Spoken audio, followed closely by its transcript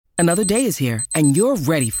Another day is here, and you're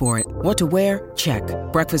ready for it. What to wear? Check.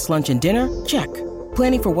 Breakfast, lunch, and dinner? Check.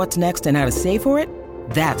 Planning for what's next and how to save for it?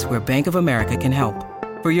 That's where Bank of America can help.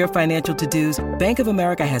 For your financial to-dos, Bank of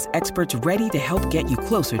America has experts ready to help get you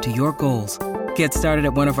closer to your goals. Get started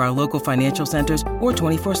at one of our local financial centers or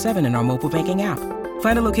 24/7 in our mobile banking app.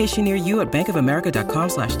 Find a location near you at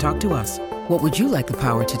bankofamerica.com/talktous. What would you like the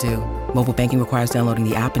power to do? Mobile banking requires downloading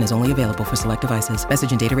the app and is only available for select devices.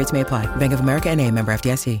 Message and data rates may apply. Bank of America N.A., member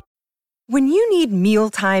FDIC. When you need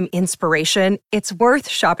mealtime inspiration, it's worth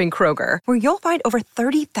shopping Kroger, where you'll find over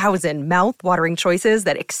 30,000 mouth-watering choices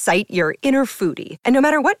that excite your inner foodie. And no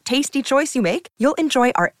matter what tasty choice you make, you'll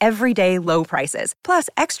enjoy our everyday low prices, plus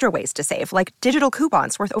extra ways to save, like digital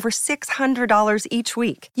coupons worth over $600 each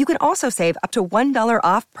week. You can also save up to $1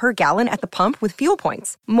 off per gallon at the pump with fuel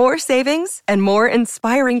points. More savings and more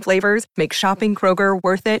inspiring flavors make shopping Kroger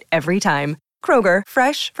worth it every time. Kroger,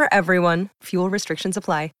 fresh for everyone. Fuel restrictions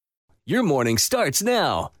apply. Your morning starts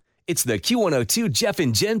now. It's the Q102 Jeff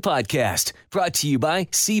and Jen podcast, brought to you by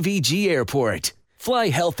CVG Airport. Fly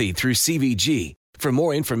healthy through CVG. For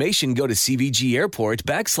more information, go to CVG Airport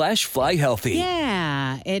 /fly healthy.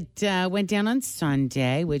 Yeah, it went down on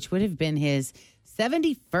Sunday, which would have been his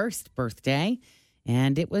 71st birthday,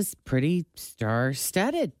 and it was pretty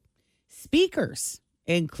star-studded. Speakers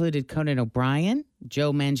included Conan O'Brien,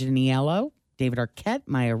 Joe Manganiello, David Arquette,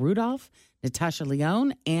 Maya Rudolph, Natasha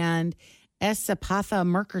Lyonne, and Esapatha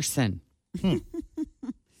Murkerson.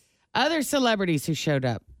 Other celebrities who showed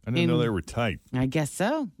up. I didn't know they were tight. I guess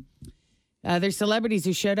so. Other celebrities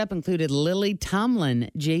who showed up included Lily Tomlin,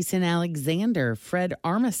 Jason Alexander, Fred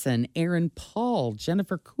Armisen, Aaron Paul,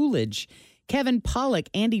 Jennifer Coolidge, Kevin Pollak,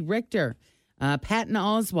 Andy Richter, Patton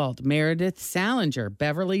Oswalt, Meredith Salinger,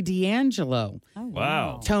 Beverly D'Angelo. Oh,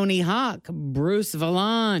 wow. Tony Hawk, Bruce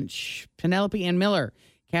Valanche, Penelope Ann Miller,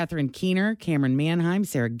 Catherine Keener, Cameron Manheim,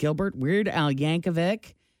 Sarah Gilbert, Weird Al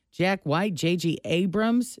Yankovic, Jack White, J.G.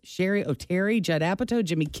 Abrams, Sherry O'Terry, Judd Apatow,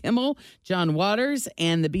 Jimmy Kimmel, John Waters,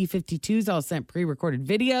 and the B-52s all sent pre-recorded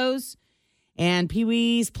videos. And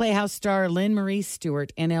Pee-wee's Playhouse star Lynn Marie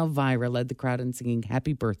Stewart and Elvira led the crowd in singing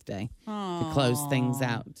Happy Birthday to close things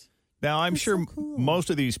out. Now, I'm sure most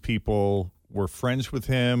of these people were friends with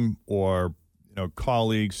him or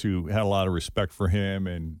colleagues who had a lot of respect for him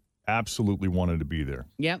and absolutely wanted to be there.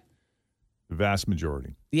 Yep. The vast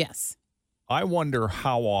majority. Yes. I wonder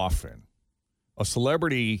how often a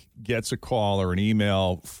celebrity gets a call or an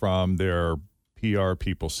email from their PR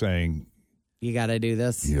people saying, you got to do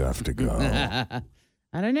this. You have to go.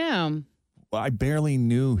 I don't know. Well, I barely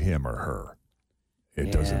knew him or her.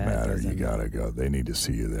 It doesn't matter. You got to go. They need to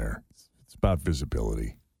see you there. It's about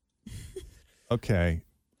visibility. Okay.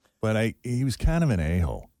 But he was kind of an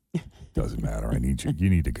a-hole. Doesn't matter. I need you. You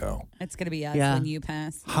need to go. It's going to be us when you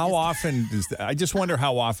pass. How often does that? I just wonder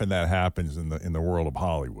how often that happens in the world of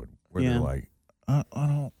Hollywood, where they're like, I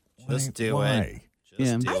don't. Just do why? it.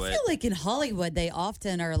 Just do I feel like in Hollywood they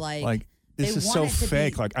often are like this is so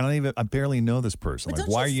fake. I barely know this person. Like,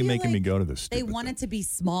 why are you making me go to this? They want it to be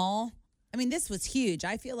small. I mean, this was huge.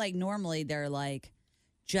 I feel like normally they're like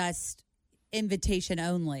just invitation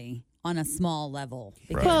only on a small level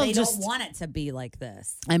because they don't want it to be like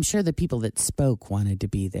this. I'm sure the people that spoke wanted to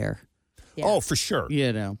be there. Yeah. Oh, for sure.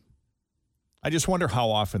 I just wonder how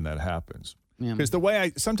often that happens. Because the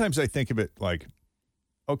way sometimes I think of it like,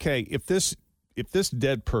 okay, if this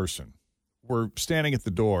dead person were standing at the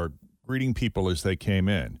door greeting people as they came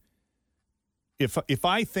in, if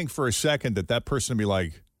I think for a second that person would be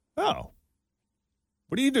like, oh,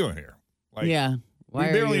 what are you doing here? Like, why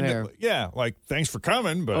are you here? Like, thanks for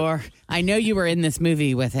coming, but... Or, I know you were in this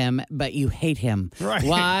movie with him, but you hate him. Right.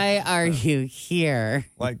 Why are you here?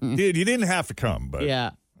 Like, dude, you didn't have to come, but...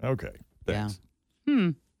 Yeah. Okay, thanks.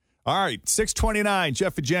 Yeah. All right, 6:29,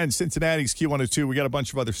 Jeff and Jen, Cincinnati's Q102. We got a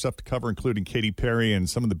bunch of other stuff to cover, including Katy Perry and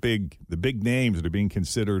some of the big names that are being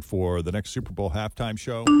considered for the next Super Bowl halftime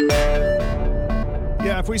show.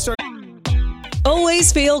 Yeah, if we start...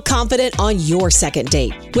 Always feel confident on your second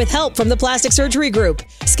date. With help from the Plastic Surgery Group.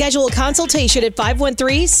 Schedule a consultation at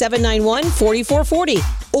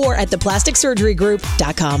 513-791-4440 or at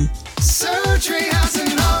theplasticsurgerygroup.com. Surgery has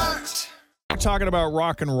an art. We're talking about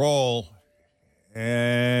rock and roll,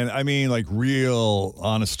 and I mean like real,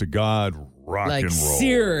 honest to God rock and roll.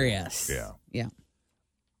 Serious. Yeah.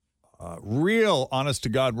 Real, honest to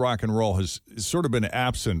God rock and roll has sort of been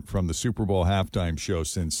absent from the Super Bowl halftime show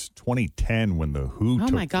since 2010 when the Who took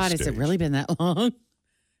Oh my God, the has stage. it really been that long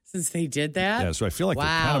since they did that? Yeah, so I feel like wow,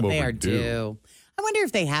 they're kind of they overdue. are due. I wonder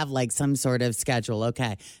if they have like some sort of schedule.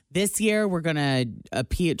 Okay, this year we're going to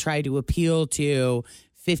try to appeal to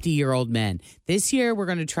 50-year-old men. This year, we're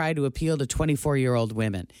going to try to appeal to 24-year-old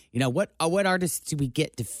women. You know, what artists do we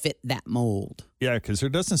get to fit that mold? Yeah, because there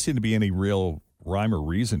doesn't seem to be any real rhyme or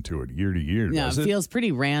reason to it year to year. No, it feels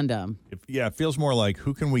pretty random. It feels more like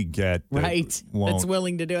who can we get that's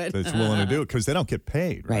willing to do it. That's willing to do it because they don't get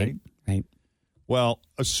paid, right? Right. Well,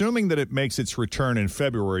 assuming that it makes its return in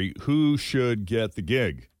February, who should get the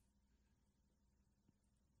gig?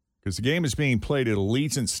 Because the game is being played at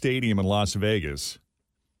Allegiant Stadium in Las Vegas,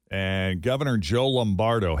 and Governor Joe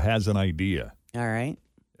Lombardo has an idea. All right.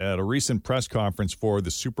 At a recent press conference for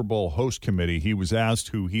the Super Bowl host committee, he was asked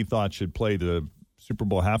who he thought should play the Super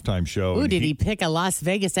Bowl halftime show. Ooh, did he pick a Las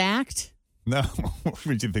Vegas act? No. What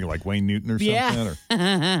did you think, like Wayne Newton or something?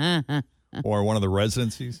 Yeah. Or one of the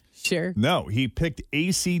residencies? Sure. No, he picked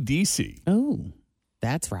AC/DC. Oh,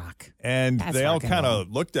 that's rock. And that's they all rock and kind roll.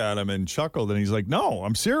 of looked at him and chuckled, and he's like, no,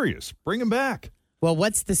 I'm serious. Bring him back. Well,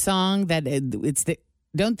 what's the song that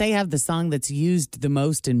don't they have the song that's used the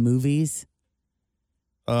most in movies?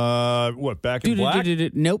 What, Back in Black?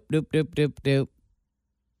 Nope.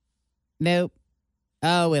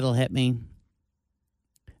 Oh, it'll hit me.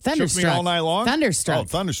 Thunderstruck. Shook Me All Night Long? Thunderstruck. Oh,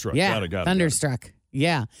 Thunderstruck. Yeah, Got it. Thunderstruck.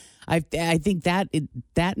 Yeah. I think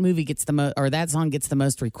that movie gets the most, or that song gets the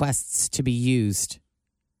most requests to be used.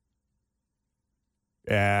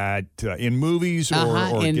 In movies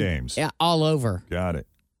or games? Yeah, all over. Got it.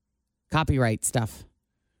 Copyright stuff.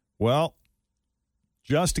 Well,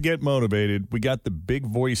 just to get motivated, we got the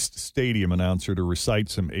big-voiced stadium announcer to recite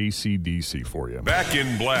some AC/DC for you. Back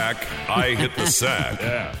in Black, I hit the sack.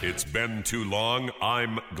 Yeah. It's been too long.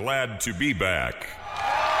 I'm glad to be back.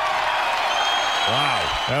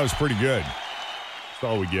 Wow, that was pretty good. That's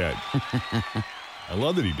all we get. I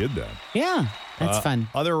love that he did that. Yeah, that's fun.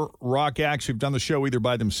 Other rock acts who've done the show either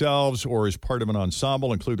by themselves or as part of an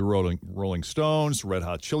ensemble include the Rolling Stones, Red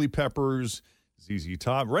Hot Chili Peppers, ZZ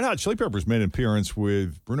Top. Red Hot Chili Peppers made an appearance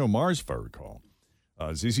with Bruno Mars, if I recall.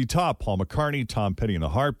 ZZ Top, Paul McCartney, Tom Petty and the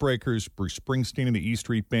Heartbreakers, Bruce Springsteen and the E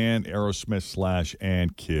Street Band, Aerosmith, Slash,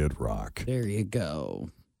 and Kid Rock. There you go.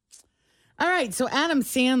 All right, so Adam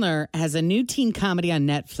Sandler has a new teen comedy on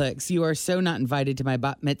Netflix. You Are So Not Invited to My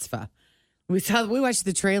Bat Mitzvah. We watched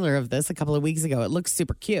the trailer of this a couple of weeks ago. It looks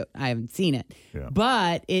super cute. I haven't seen it. Yeah.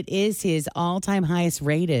 But it is his all-time highest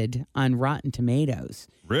rated on Rotten Tomatoes.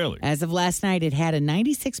 Really? As of last night, it had a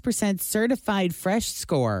 96% certified fresh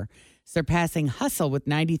score, surpassing Hustle with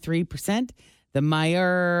 93%, the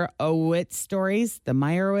Meyerowitz Stories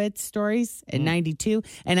at 92,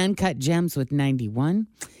 and Uncut Gems with 91.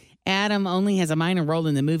 Adam only has a minor role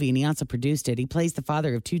in the movie, and he also produced it. He plays the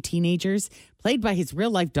father of two teenagers, played by his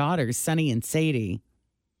real-life daughters, Sunny and Sadie.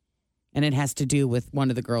 And it has to do with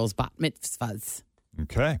one of the girls' bat mitzvahs.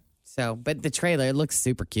 Okay. So, but the trailer, it looks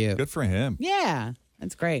super cute. Good for him. Yeah,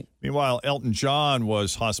 that's great. Meanwhile, Elton John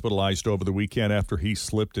was hospitalized over the weekend after he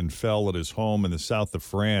slipped and fell at his home in the south of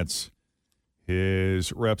France.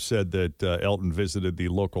 His rep said that Elton visited the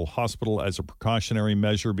local hospital as a precautionary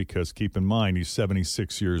measure because, keep in mind, he's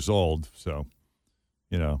 76 years old. So,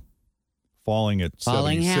 falling at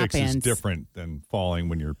 76 happens. is different than falling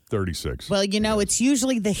when you're 36. Well, it's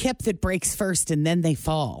usually the hip that breaks first and then they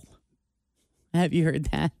fall. Have you heard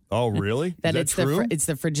that? Oh, really? That is it's that true? It's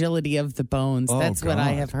the fragility of the bones. Oh, That's what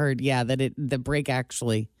I God. have heard. Yeah, that the break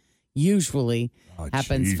actually usually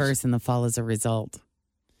happens geez. first and the fall as a result.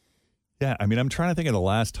 Yeah, I mean, I'm trying to think of the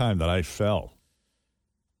last time that I fell.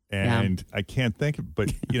 And I can't think of,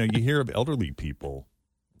 but, you hear of elderly people.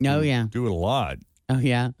 Oh, who yeah. do it a lot. Oh,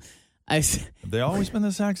 yeah. Have they always been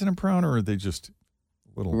this accident prone, or are they just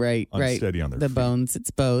a little unsteady on their feet? feet? Bones,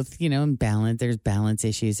 it's both, and balance. There's balance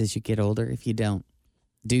issues as you get older if you don't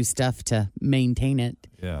do stuff to maintain it.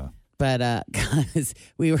 Yeah. But because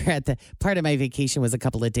we were part of my vacation was a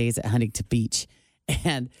couple of days at Huntington Beach,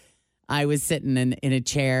 and I was sitting in a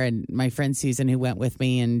chair, and my friend Susan, who went with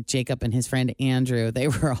me, and Jacob and his friend Andrew, they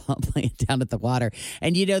were all playing down at the water.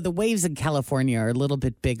 And, the waves in California are a little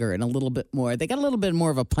bit bigger and a little bit more. They got a little bit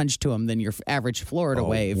more of a punch to them than your average Florida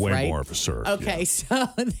wave, way right? more of a surf. Okay, yeah. so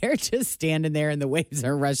they're just standing there, and the waves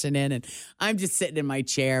are rushing in, and I'm just sitting in my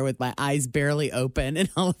chair with my eyes barely open, and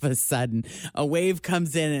all of a sudden, a wave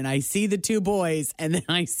comes in, and I see the two boys, and then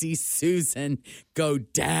I see Susan go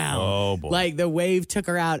down. Oh, boy. Like the wave took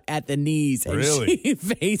her out at the knees, and Really? she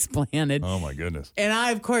face planted. Oh, my goodness. And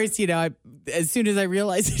I, of course, as soon as I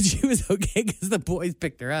realized that she was okay because the boys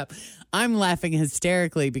picked her up, I'm laughing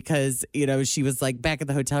hysterically because, she was like back at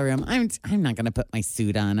the hotel room. I'm not going to put my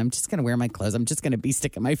suit on. I'm just going to wear my clothes. I'm just going to be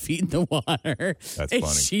sticking my feet in the water. That's and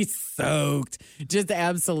funny. She's soaked, just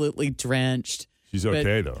absolutely drenched. She's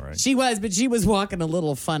okay, though, right? She was, but she was walking a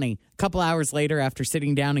little funny. A couple hours later, after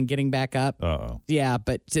sitting down and getting back up. Uh-oh. Yeah,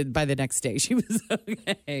 but by the next day, she was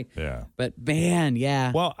okay. Yeah. But, man,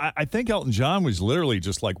 yeah. Well, I think Elton John was literally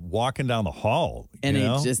just like walking down the hall. And you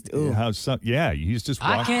know? he just, ooh. He's just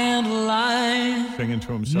walking. I can't lie. Singing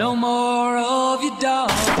to himself. No more of your dog.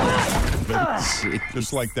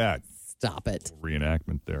 Just like that. Stop it.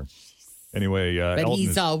 Reenactment there. Anyway, but Elton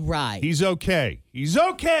he's all right. He's okay. He's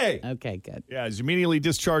okay. Okay, good. Yeah, he's immediately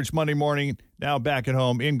discharged Monday morning. Now back at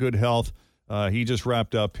home in good health. He just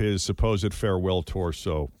wrapped up his supposed farewell tour,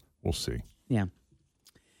 so we'll see. Yeah.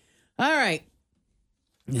 All right.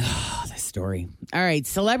 Oh, this story. All right,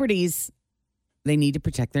 celebrities, they need to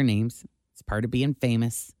protect their names. It's part of being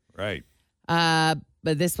famous. Right. But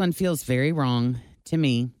this one feels very wrong to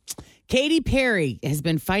me. Katy Perry has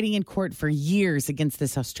been fighting in court for years against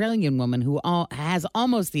this Australian woman who has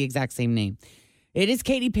almost the exact same name. It is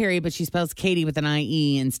Katy Perry, but she spells Katy with an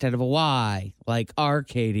I-E instead of a Y, like our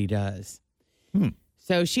Katy does.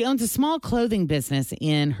 So she owns a small clothing business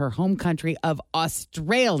in her home country of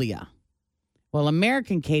Australia. Well,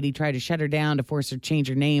 American Katy tried to shut her down to force her to change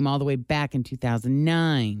her name all the way back in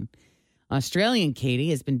 2009. Australian Katy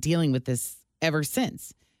has been dealing with this ever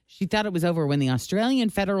since. She thought it was over when the Australian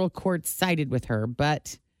federal court sided with her,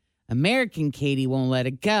 but American Katy won't let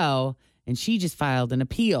it go, and she just filed an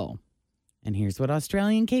appeal. And here's what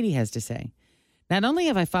Australian Katy has to say. Not only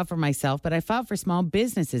have I fought for myself, but I fought for small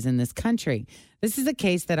businesses in this country. This is a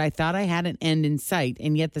case that I thought I had an end in sight,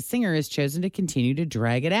 and yet the singer has chosen to continue to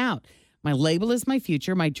drag it out. My label is my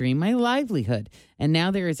future, my dream, my livelihood, and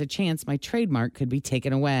now there is a chance my trademark could be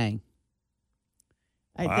taken away.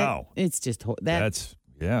 Wow. It's just That's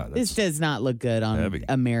this does not look good on heavy.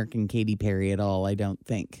 American Katy Perry at all, I don't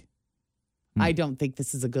think. I don't think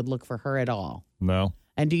this is a good look for her at all. No.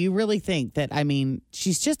 And do you really think that, I mean,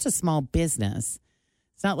 she's just a small business.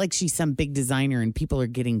 It's not like she's some big designer and people are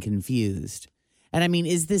getting confused. And I mean,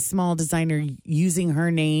 is this small designer using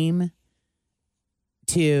her name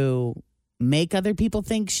to make other people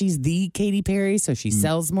think she's the Katy Perry so she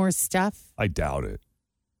sells more stuff? I doubt it.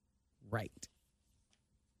 Right.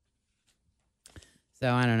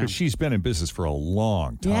 So I don't know. Because she's been in business for a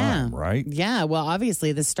long time, right? Yeah. Well,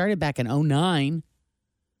 obviously, this started back in 2009.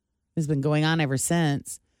 It's been going on ever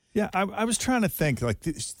since. Yeah, I was trying to think, like,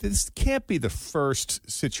 this can't be the first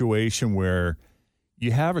situation where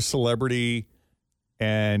you have a celebrity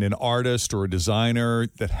and an artist or a designer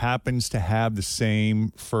that happens to have the same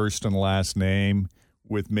first and last name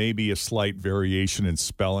with maybe a slight variation in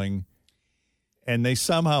spelling. And they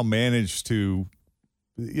somehow manage to,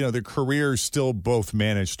 their careers still both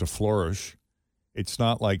manage to flourish. It's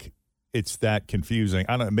not like it's that confusing.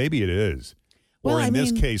 I don't know, maybe it is. Well, or in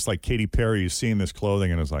this case, like Katy Perry is seeing this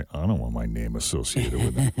clothing and is like, I don't want my name associated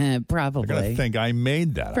with it. Probably. They're going to think I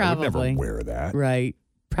made that. Probably. I would never wear that. Right.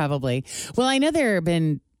 Probably. Well, I know there have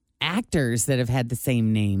been actors that have had the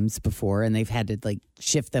same names before and they've had to like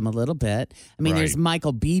shift them a little bit. I mean, there's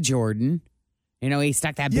Michael B. Jordan. He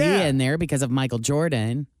stuck that B in there because of Michael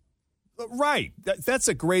Jordan. Right. That's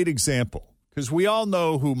a great example because we all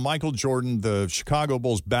know who Michael Jordan, the Chicago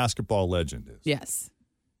Bulls basketball legend, is. Yes.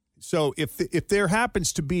 So if there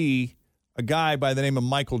happens to be a guy by the name of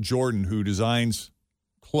Michael Jordan who designs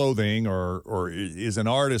clothing or is an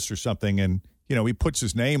artist or something and, he puts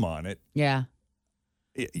his name on it. Yeah.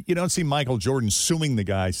 You don't see Michael Jordan suing the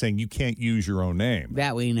guy saying you can't use your own name.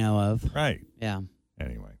 That we know of. Right. Yeah.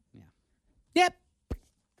 Anyway. Yeah. Yep.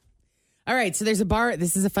 All right. So there's a bar.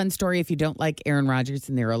 This is a fun story if you don't like Aaron Rodgers,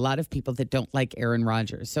 and there are a lot of people that don't like Aaron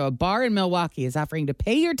Rodgers. So a bar in Milwaukee is offering to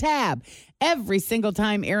pay your tab every single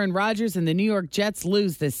time Aaron Rodgers and the New York Jets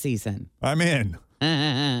lose this season. I'm in.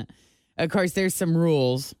 Of course, there's some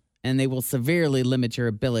rules, and they will severely limit your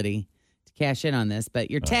ability to cash in on this.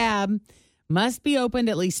 But your tab must be opened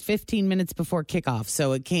at least 15 minutes before kickoff.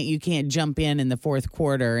 So you can't jump in the fourth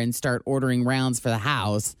quarter and start ordering rounds for the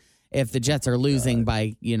house if the Jets are losing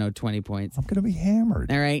by, 20 points. I'm going to be hammered.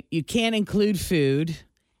 All right. You can't include food,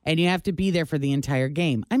 and you have to be there for the entire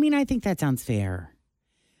game. I mean, I think that sounds fair.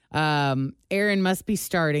 Aaron must be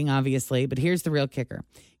starting, obviously, but here's the real kicker.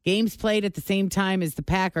 Games played at the same time as the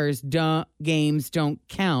Packers games don't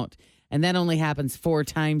count, and that only happens 4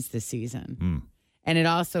 times this season. And it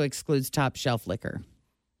also excludes top shelf liquor.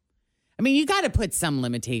 I mean, you got to put some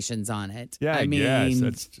limitations on it. Yeah, I mean,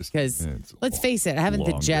 that's just because let's face it, haven't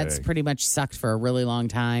the Jets pretty much sucked for a really long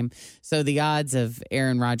time? So the odds of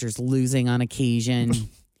Aaron Rodgers losing on occasion,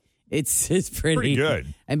 it's pretty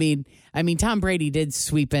good. I mean, Tom Brady did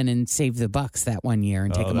sweep in and save the Bucs that one year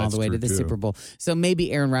and take them all the way to the Super Bowl. So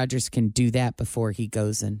maybe Aaron Rodgers can do that before he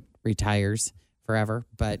goes and retires forever.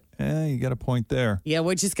 But you got a point there. Yeah,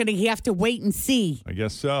 we're just going to have to wait and see. I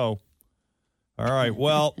guess so. All right.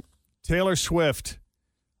 Well, Taylor Swift,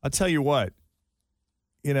 I'll tell you what.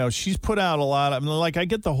 She's put out a lot. I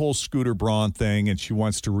get the whole Scooter Braun thing, and she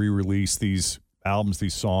wants to re-release these albums,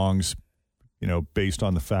 these songs, based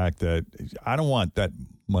on the fact that I don't want that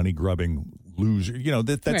money-grubbing loser.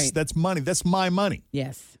 That's money. That's my money.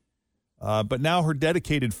 Yes. But now her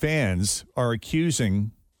dedicated fans are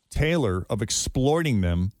accusing Taylor of exploiting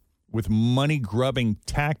them with money-grubbing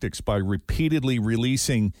tactics by repeatedly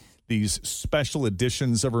releasing these special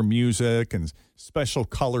editions of her music and special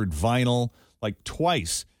colored vinyl. Like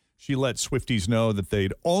twice, she let Swifties know that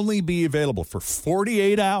they'd only be available for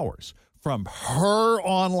 48 hours from her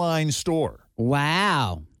online store.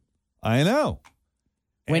 Wow. I know.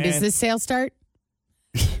 When does this sale start?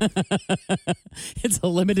 It's a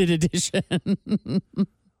limited edition.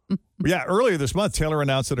 Yeah, earlier this month, Taylor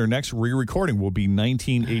announced that her next re-recording will be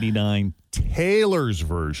 1989 Taylor's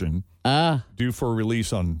version, due for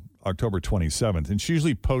release on October 27th. And she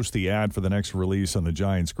usually posts the ad for the next release on the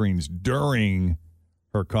giant screens during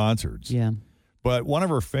her concerts. Yeah. But one of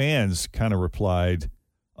her fans kind of replied,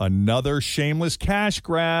 another shameless cash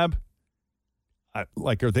grab.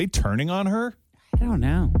 Are they turning on her? I don't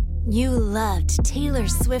know. You loved Taylor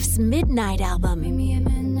Swift's Midnight album.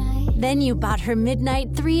 Then you bought her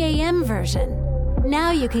Midnight 3 a.m. version.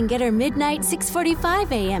 Now you can get her Midnight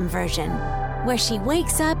 6:45 a.m. version, where she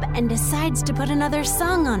wakes up and decides to put another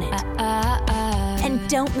song on it. And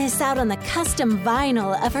don't miss out on the custom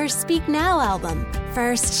vinyl of her Speak Now album.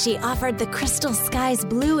 First, she offered the Crystal Skies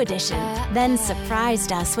Blue Edition, then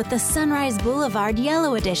surprised us with the Sunrise Boulevard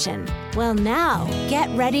Yellow Edition. Well, now, get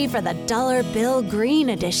ready for the Dollar Bill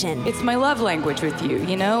Green Edition. It's my love language with you,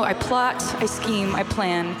 I plot, I scheme, I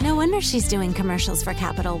plan. No wonder she's doing commercials for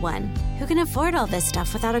Capital One. Who can afford all this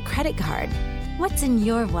stuff without a credit card? What's in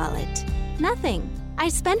your wallet? Nothing. I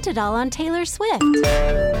spent it all on Taylor Swift.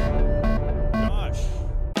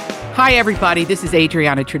 Hi, everybody. This is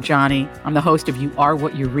Adriana Trajani. I'm the host of You Are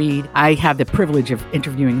What You Read. I have the privilege of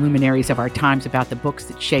interviewing luminaries of our times about the books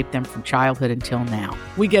that shaped them from childhood until now.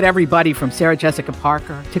 We get everybody from Sarah Jessica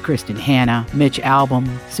Parker to Kristen Hanna, Mitch Albom,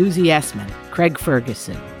 Susie Essman, Craig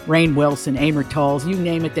Ferguson, Rainn Wilson, Amor Tolls, you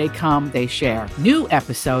name it, they come, they share. New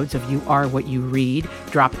episodes of You Are What You Read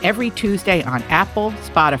drop every Tuesday on Apple,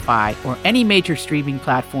 Spotify, or any major streaming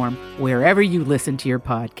platform wherever you listen to your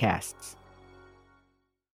podcasts.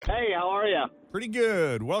 Hey, how are you? Pretty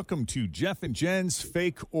good. Welcome to Jeff and Jen's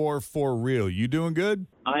Fake or For Real. You doing good?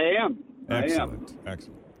 I am. Excellent.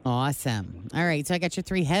 Awesome. All right, so I got your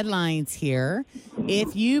 3 headlines here.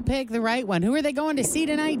 If you pick the right one, who are they going to see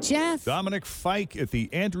tonight, Jeff? Dominic Fike at the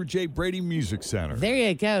Andrew J. Brady Music Center. There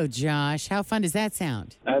you go, Josh. How fun does that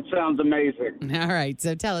sound? That sounds amazing. All right,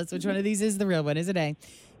 so tell us which one of these is the real one. Is it A?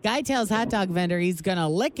 Guy tells hot dog vendor he's going to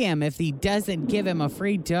lick him if he doesn't give him a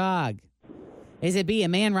free dog. Is it B, a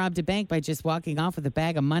man robbed a bank by just walking off with a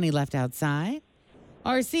bag of money left outside?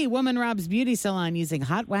 Or C, woman robs beauty salon using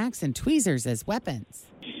hot wax and tweezers as weapons?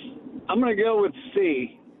 I'm going to go with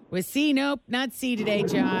C. With C? Nope, not C today,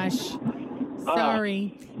 Josh.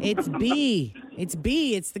 Sorry. It's B. It's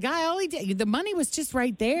B. It's the guy, all he did. The money was just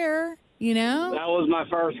right there, That was my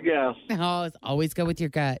first guess. Oh, always go with your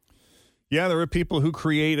gut. Yeah, there are people who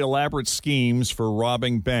create elaborate schemes for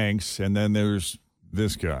robbing banks, and then there's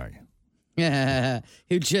this guy.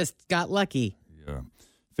 Who just got lucky. Yeah.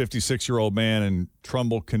 56-year-old man in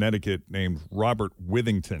Trumbull, Connecticut named Robert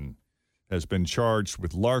Withington has been charged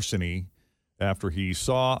with larceny after he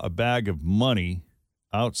saw a bag of money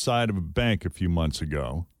outside of a bank a few months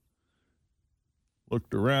ago.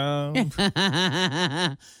 Looked around.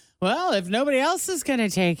 Well, if nobody else is going to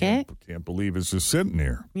take it. Can't believe it's just sitting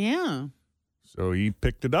there. Yeah. So he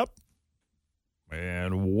picked it up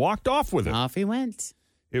and walked off with it. Off he went.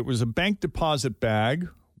 It was a bank deposit bag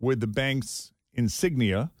with the bank's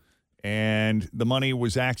insignia, and the money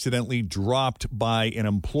was accidentally dropped by an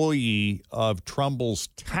employee of Trumbull's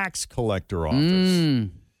tax collector office.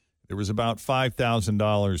 There was about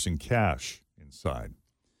 $5,000 in cash inside.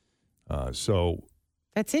 So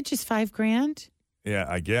that's it, just $5,000? Yeah,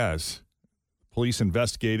 I guess. Police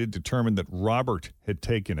investigated, determined that Robert had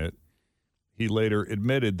taken it. He later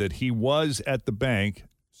admitted that he was at the bank,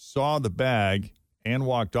 saw the bag, and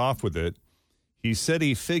walked off with it. He said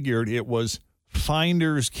he figured it was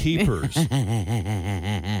finders keepers and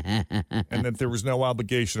that there was no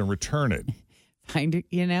obligation to return it.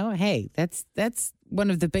 Hey, that's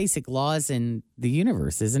one of the basic laws in the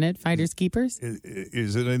universe, isn't it? Finders keepers?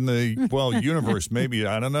 Is it in the, universe? Maybe,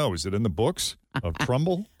 I don't know. Is it in the books of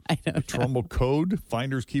Trumbull? I don't know. Trumbull Code,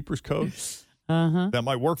 Finders Keepers Code? That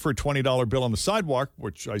might work for a $20 bill on the sidewalk,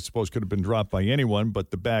 which I suppose could have been dropped by anyone,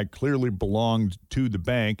 but the bag clearly belonged to the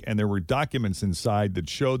bank, and there were documents inside that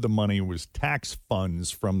showed the money was tax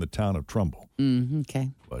funds from the town of Trumbull.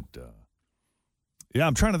 Okay. But, yeah,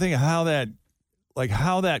 I'm trying to think of how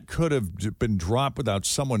that could have been dropped without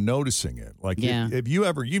someone noticing it. Like, if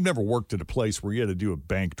you've never worked at a place where you had to do a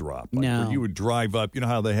bank drop. Like No. where you would drive up, you know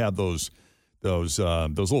how they have those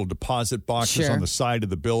little deposit boxes Sure. on the side of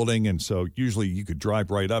the building, and so usually you could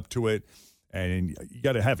drive right up to it, and you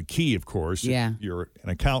got to have a key, of course. Yeah. If you're an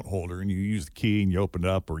account holder, and you use the key, and you open it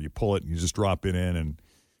up, or you pull it, and you just drop it in,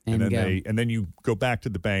 and then you go back to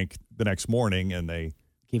the bank the next morning, and they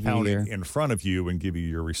count it in front of you and give you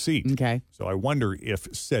your receipt. Okay. So I wonder if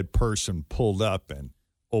said person pulled up and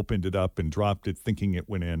opened it up and dropped it, thinking it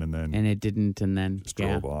went in, and it didn't, and then just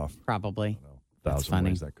drove off. Probably. That's funny.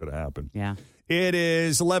 Ways that could have happened. Yeah. It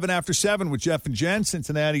is 11 after 7 with Jeff and Jen,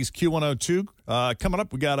 Cincinnati's Q102. Coming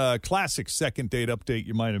up, we got a classic second date update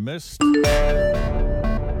you might have missed.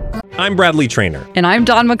 I'm Bradley Trainer. And I'm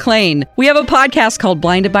Don McClain. We have a podcast called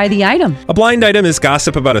Blinded by the Item. A blind item is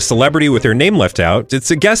gossip about a celebrity with their name left out. It's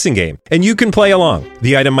a guessing game, and you can play along.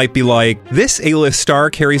 The item might be like, this A-list star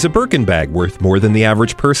carries a Birkin bag worth more than the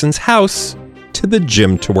average person's house to the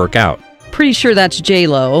gym to work out. Pretty sure that's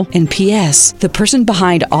J-Lo. And P.S. the person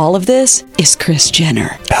behind all of this is Kris Jenner,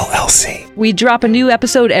 LLC. We drop a new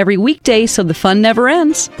episode every weekday so the fun never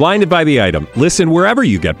ends. Blinded by the Item. Listen wherever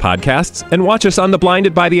you get podcasts and watch us on the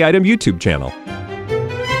Blinded by the Item YouTube channel.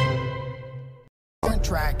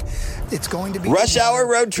 Track. It's going to be Rush Hour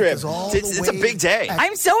Road Trip. It's a big day.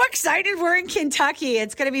 I'm so excited we're in Kentucky.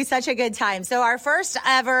 It's going to be such a good time. So our first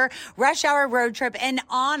ever Rush Hour Road Trip in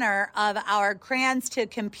honor of our Crayons to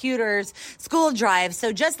Computers school drive.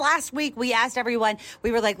 So just last week, we asked everyone,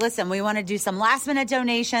 we were like, listen, we want to do some last minute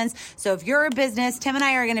donations. So if you're a business, Tim and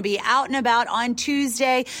I are going to be out and about on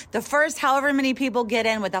Tuesday. The first however many people get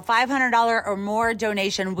in with a $500 or more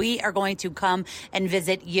donation, we are going to come and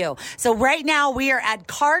visit you. So right now we are at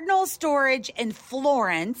Cardinal Storage in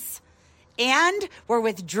Florence, and we're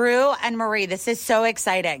with Drew and Marie. This is so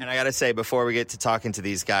exciting. And I got to say, before we get to talking to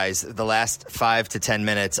these guys, the last 5 to 10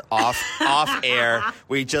 minutes off air,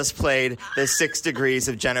 we just played the 6 Degrees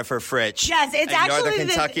of Jennifer Fritsch. Yes, it's actually Northern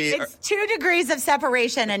Kentucky. It's 2 degrees of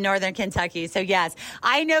separation in Northern Kentucky. So yes,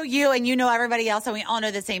 I know you and you know everybody else, and we all know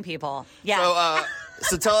the same people. Yeah.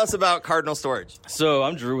 So tell us about Cardinal Storage. So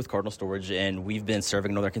I'm Drew with Cardinal Storage, and we've been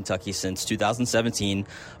serving Northern Kentucky since 2017,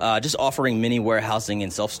 just offering mini warehousing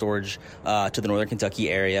and self-storage to the Northern Kentucky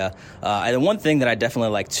area. And one thing that I definitely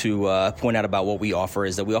like to point out about what we offer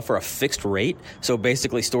is that we offer a fixed rate. So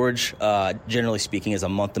basically storage, generally speaking, is a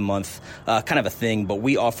month-to-month kind of a thing, but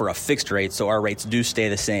we offer a fixed rate, so our rates do stay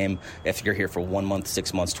the same if you're here for 1 month,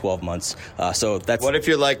 6 months, 12 months. So that's. What if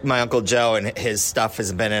you're like my Uncle Joe and his stuff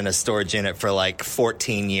has been in a storage unit for like 14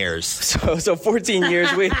 years? So 14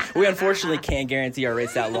 years, we unfortunately can't guarantee our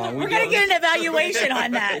rates that long. We're going to get an evaluation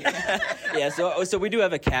on that. Yeah, so we do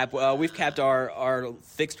have a cap. We've capped our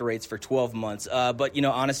fixed rates for 12 months. But,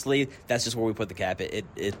 honestly, that's just where we put the cap. It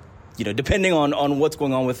depending on what's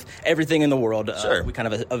going on with everything in the world, sure. We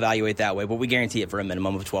kind of evaluate that way, but we guarantee it for a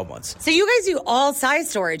minimum of 12 months. So you guys do all size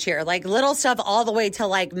storage here, like little stuff all the way to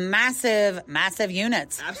like massive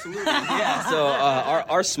units. Absolutely, yeah. So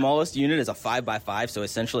our smallest unit is a 5x5, so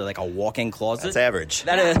essentially like a walk-in closet. That's average.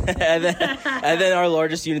 And then our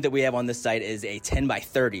largest unit that we have on this site is a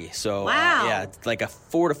 10x30. So wow. It's like a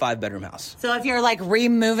 4 to 5 bedroom house. So if you're like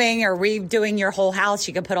removing or redoing your whole house,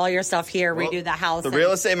 you can put all your stuff here, redo the house. The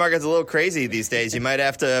real estate market's a little crazy these days. You might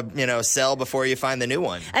have to, sell before you find the new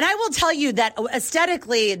one. And I will tell you that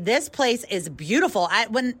aesthetically, this place is beautiful.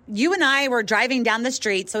 When you and I were driving down the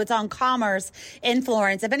street, so it's on Commerce in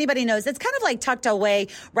Florence. If anybody knows, it's kind of like tucked away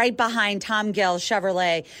right behind Tom Gill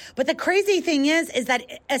Chevrolet. But the crazy thing is that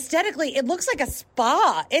aesthetically, it looks like a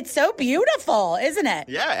spa. It's so beautiful, isn't it?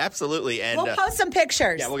 Yeah, absolutely. And we'll post some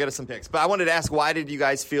pictures. Yeah, we'll get us some pics. But I wanted to ask, why did you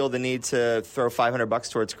guys feel the need to throw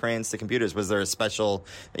 $500 towards Crayons to Computers? Was there a special,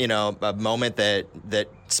 a moment that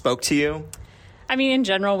spoke to you? I mean, in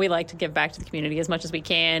general, we like to give back to the community as much as we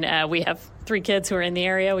can. We have 3 kids who are in the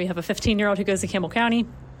area. We have a 15-year-old who goes to Campbell County.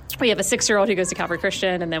 We have a 6-year-old who goes to Calvary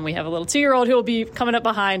Christian, and then we have a little 2-year-old who will be coming up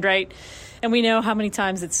behind, right? And we know how many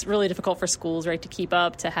times it's really difficult for schools, right, to keep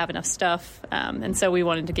up, to have enough stuff. And so we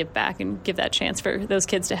wanted to give back and give that chance for those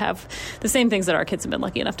kids to have the same things that our kids have been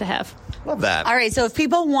lucky enough to have. Love that. All right, so if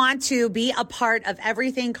people want to be a part of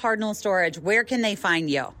everything Cardinal Storage, where can they find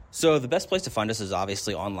you? So the best place to find us is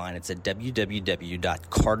obviously online. It's at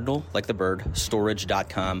www.cardinal, like the bird,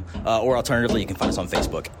 storage.com. Or alternatively, you can find us on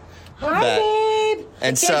Facebook. Hi, babe.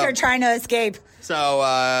 And the kids are trying to escape.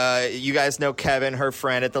 So you guys know Kevin, her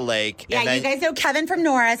friend at the lake. Yeah, and then, you guys know Kevin from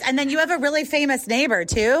Norris. And then you have a really famous neighbor,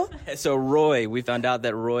 too. So Roy, we found out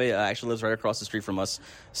that Roy actually lives right across the street from us.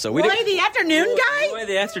 So Roy, the afternoon guy? Roy,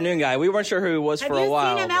 the afternoon guy. We weren't sure who he was for a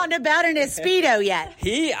while. Have you seen him out and about in his Speedo yet?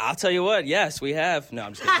 I'll tell you what, yes, we have. No,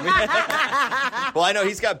 I'm just kidding. Well, I know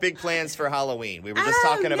he's got big plans for Halloween. We were just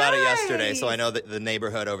talking about it yesterday, so I know that the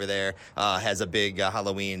neighborhood over there has a big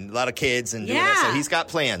Halloween, a lot of kids and doing it, so he's got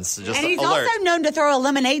plans. So just and he's alert. also known to throw a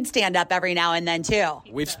lemonade stand up every now and then, too.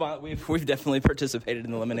 We've definitely participated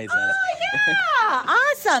in the lemonade stand. Oh, yeah.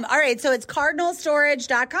 Awesome. All right, so it's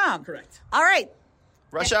cardinalstorage.com. Correct. All right.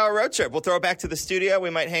 Rush Hour Road Trip. We'll throw it back to the studio. We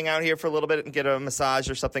might hang out here for a little bit and get a massage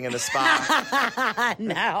or something in the spa.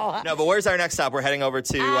 No, but where's our next stop? We're heading over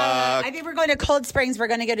to... I think we're going to Cold Springs. We're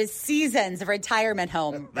going to go to Seasons, a retirement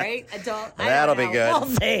home, right? Adult. That'll be good. We'll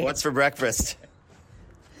see. What's for breakfast?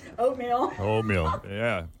 Oatmeal.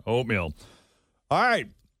 Yeah, oatmeal. All right.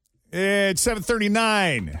 It's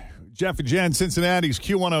 7:39. Jeff and Jenn, Cincinnati's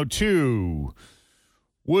Q102.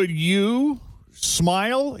 Would you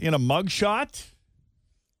smile in a mugshot?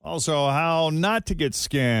 Also, how not to get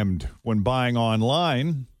scammed when buying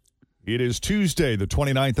online. It is Tuesday, the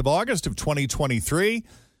 29th of August of 2023.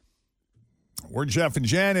 We're Jeff and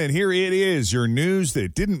Jenn, and here it is, your news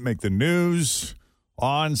that didn't make the news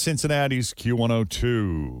on Cincinnati's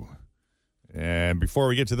Q102. And before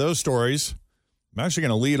we get to those stories, I'm actually going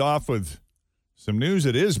to lead off with some news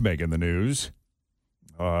that is making the news.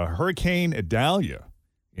 Hurricane Idalia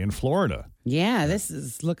in Florida. Yeah, this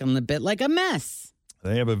is looking a bit like a mess.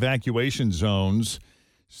 They have evacuation zones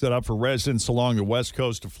set up for residents along the west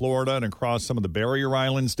coast of Florida and across some of the barrier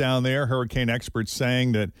islands down there. Hurricane experts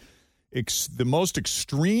saying that the most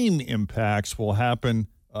extreme impacts will happen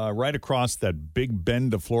right across that big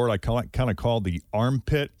bend of Florida, kind of called the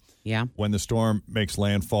armpit. Yeah. When the storm makes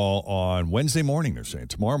landfall on Wednesday morning, they're saying,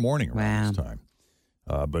 tomorrow morning around this time.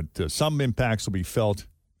 But some impacts will be felt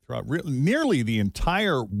throughout nearly the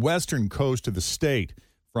entire western coast of the state,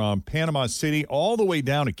 from Panama City all the way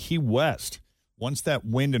down to Key West, once that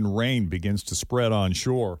wind and rain begins to spread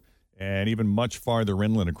onshore, and even much farther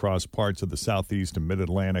inland across parts of the southeast and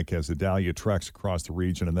mid-Atlantic as Idalia treks across the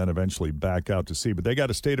region and then eventually back out to sea. But they got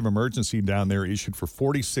a state of emergency down there issued for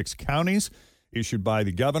 46 counties, issued by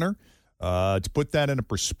the governor. To put that into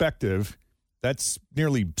perspective, that's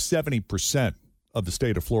nearly 70% of the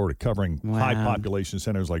state of Florida, covering high population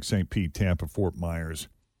centers like St. Pete, Tampa, Fort Myers.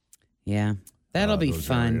 Yeah. That'll be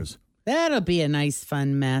fun. Areas. That'll be a nice,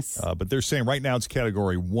 fun mess. But they're saying right now it's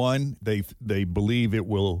Category 1. They believe it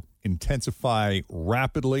will intensify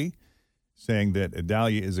rapidly, saying that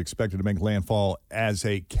Idalia is expected to make landfall as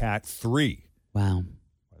a Cat 3. Wow.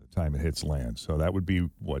 By the time it hits land. So that would be,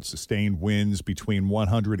 sustained winds between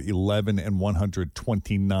 111 and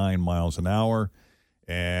 129 miles an hour.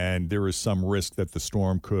 And there is some risk that the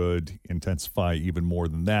storm could intensify even more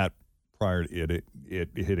than that prior to it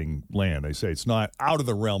hitting land. They say it's not out of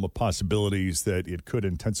the realm of possibilities that it could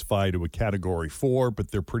intensify to a Category 4,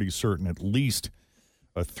 but they're pretty certain at least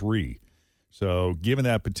a 3. So given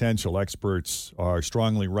that potential, experts are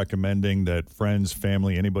strongly recommending that friends,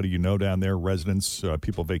 family, anybody you know down there, residents,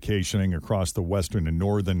 people vacationing across the western and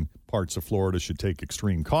northern parts of Florida should take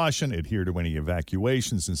extreme caution, adhere to any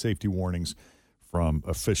evacuations and safety warnings from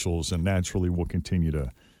officials, and naturally we'll continue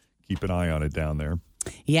to keep an eye on it down there.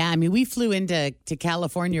 Yeah, I mean, we flew into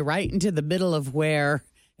California right into the middle of where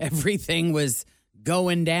everything was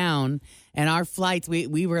going down, and our flights,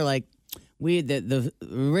 we were like, the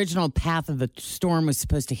original path of the storm was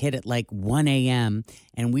supposed to hit at like 1 a.m.,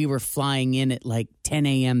 and we were flying in at like 10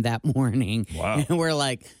 a.m. that morning. Wow. And we're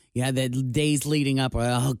like, yeah, the days leading up,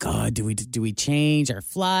 oh God, do we change our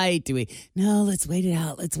flight? No, let's wait it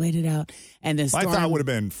out. And the storm, my thought would have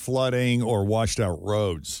been flooding or washed out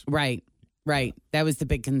roads. Right. That was the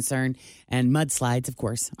big concern. And mudslides, of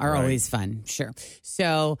course, are always fun. Sure.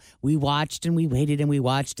 So we watched and we waited and we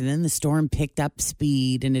watched. And then the storm picked up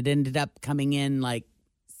speed and it ended up coming in like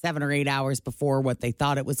 7 or 8 hours before what they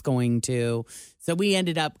thought it was going to. So we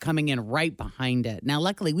ended up coming in right behind it. Now,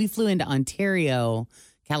 luckily, we flew into Ontario,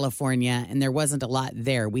 California, and there wasn't a lot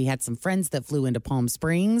there. We had some friends that flew into Palm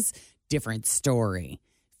Springs. Different story.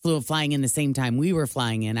 flying in the same time we were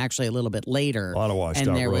flying in, actually a little bit later. A lot of washed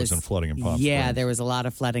out roads and flooding in Palm Springs. Yeah, there was a lot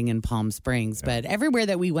of flooding in Palm Springs. But everywhere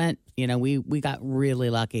that we went, we got really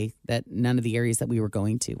lucky that none of the areas that we were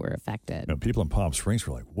going to were affected. People in Palm Springs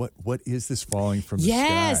were like, what is this falling from the sky?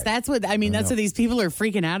 Yes, that's what these people are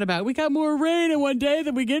freaking out about. We got more rain in one day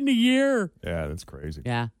than we get in a year. Yeah, that's crazy.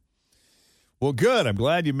 Yeah. Well, good. I'm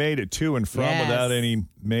glad you made it to and from without any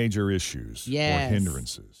major issues or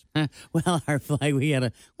hindrances. Well, our flight, we had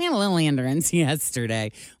a little hindrance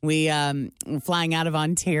yesterday. We flying out of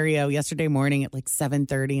Ontario yesterday morning at like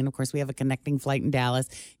 7:30, and of course we have a connecting flight in Dallas.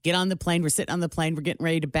 Get on the plane. We're sitting on the plane. We're getting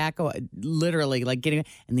ready to back, literally like getting,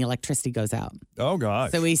 and the electricity goes out. Oh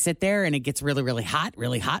gosh! So we sit there, and it gets really, really hot,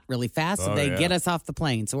 really fast. So they get us off the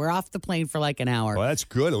plane. So we're off the plane for like an hour. Well, that's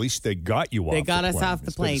good. At least they got you off. They got us off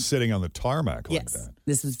the plane, sitting on the tarmac like that.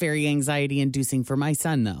 This was very anxiety-inducing for my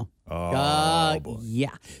son, though. Oh, boy.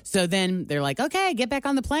 Yeah. So then they're like, okay, get back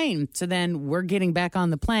on the plane. So then we're getting back on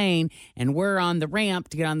the plane, and we're on the ramp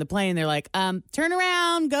to get on the plane. They're like, turn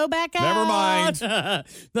around, go back out. Never mind. The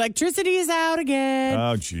electricity is out again.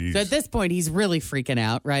 Oh, geez. So at this point, he's really freaking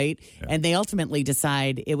out, right? Yeah. And they ultimately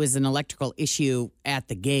decide it was an electrical issue at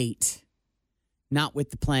the gate, not with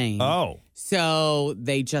the plane. Oh. So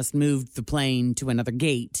they just moved the plane to another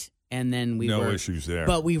gate. And then no issues there.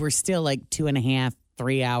 But we were still like 2.5,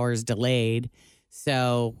 3 hours delayed.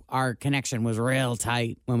 So our connection was real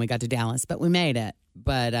tight when we got to Dallas, but we made it.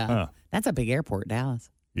 But that's a big airport, Dallas.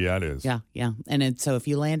 Yeah, it is. Yeah. And so if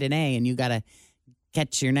you land in A and you got to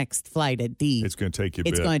catch your next flight at D, it's going to take you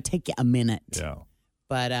It's going to take you a minute. Yeah.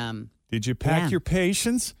 But did you pack your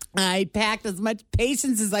patience? I packed as much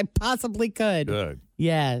patience as I possibly could. Good.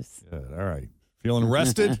 Yes. Good. All right. Feeling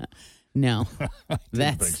rested? No.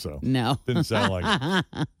 Didn't think so. No. Didn't sound like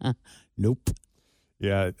it. Nope.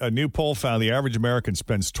 Yeah, a new poll found the average American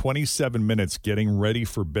spends 27 minutes getting ready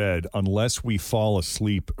for bed unless we fall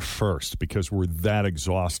asleep first because we're that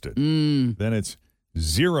exhausted. Then it's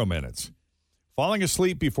 0 minutes. Falling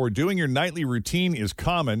asleep before doing your nightly routine is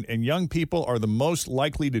common, and young people are the most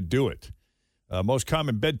likely to do it. Most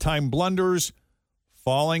common bedtime blunders,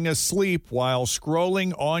 falling asleep while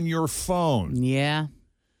scrolling on your phone. Yeah.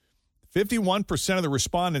 51% of the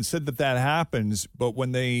respondents said that happens, but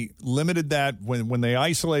when they limited that, when they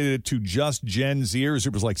isolated it to just Gen Zers,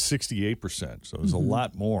 it was like 68%. So it was a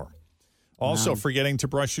lot more. Also, forgetting to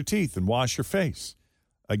brush your teeth and wash your face.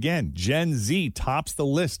 Again, Gen Z tops the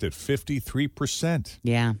list at 53%.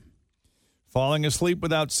 Yeah. Falling asleep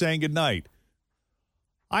without saying goodnight.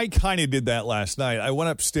 I kind of did that last night. I went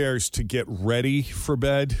upstairs to get ready for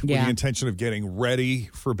bed with the intention of getting ready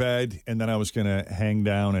for bed, and then I was going to hang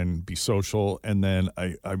down and be social, and then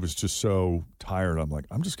I was just so tired. I'm like,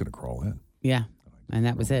 I'm just going to crawl in. Yeah, and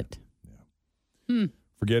that was it. Yeah.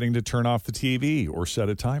 Forgetting to turn off the TV or set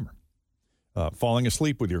a timer. Falling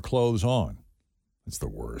asleep with your clothes on. That's the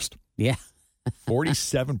worst. Yeah.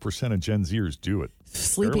 47% of Gen Zers do it.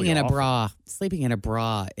 Sleeping in a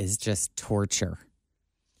bra is just torture.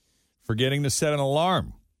 Forgetting to set an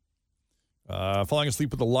alarm. Falling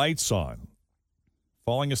asleep with the lights on.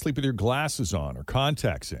 Falling asleep with your glasses on or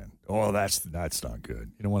contacts in. Oh, that's not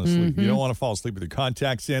good. You don't want to sleep. You don't want to fall asleep with your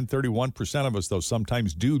contacts in. 31% of us, though,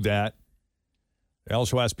 sometimes do that. They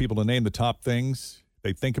also ask people to name the top things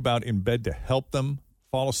they think about in bed to help them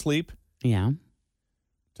fall asleep. Yeah.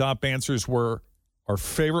 Top answers were our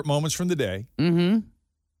favorite moments from the day,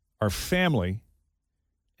 our family,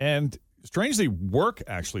 and strangely, work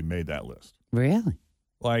actually made that list. Really?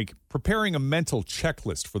 Like preparing a mental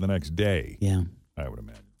checklist for the next day. Yeah. I would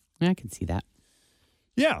imagine. I can see that.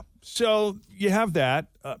 Yeah. So you have that.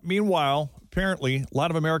 Meanwhile, apparently, a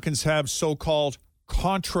lot of Americans have so-called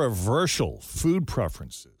controversial food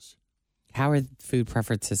preferences. How are food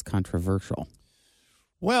preferences controversial?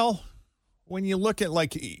 Well, when you look at,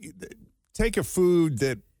 take a food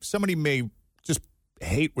that somebody may just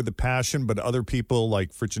hate with a passion, but other people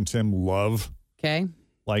like Fritz and Tim love. Okay.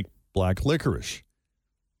 Like black licorice.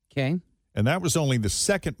 Okay. And that was only the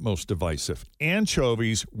second most divisive.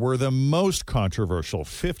 Anchovies were the most controversial.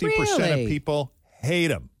 50% of people hate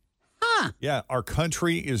them. Huh. Yeah, our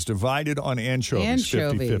country is divided on anchovies.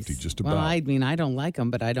 50-50, just about. Well, I mean, I don't like them,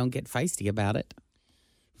 but I don't get feisty about it.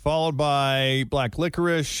 Followed by black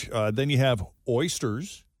licorice. Then you have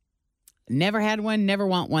oysters. Never had one, never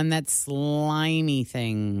want one. That slimy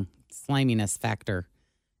thing, sliminess factor,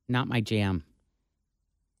 not my jam.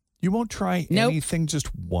 You won't try anything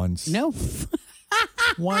just once? No.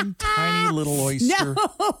 One tiny little oyster?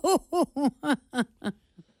 No.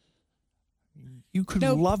 You could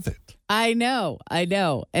love it. I know.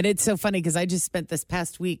 And it's so funny because I just spent this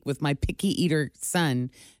past week with my picky eater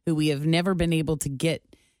son, who we have never been able to get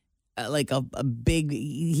a big,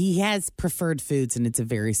 he has preferred foods, and it's a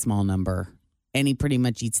very small number. And he pretty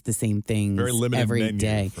much eats the same things Very limited every menu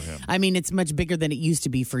day. for him. I mean, it's much bigger than it used to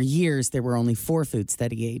be. For years, there were only 4 foods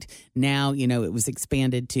that he ate. Now, it was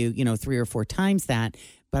expanded to, 3 or 4 times that.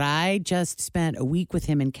 But I just spent a week with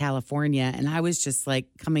him in California, and I was just like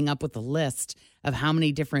coming up with a list of how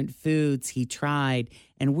many different foods he tried.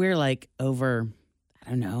 And we're like over,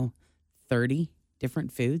 30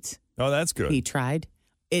 different foods. Oh, that's good. He tried.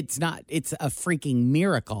 It's a freaking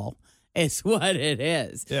miracle. It's what it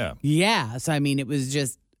is. Yeah. Yeah. So, I mean, it was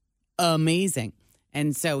just amazing.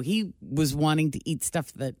 And so he was wanting to eat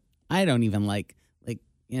stuff that I don't even like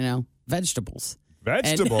vegetables.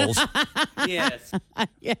 Vegetables? Yes.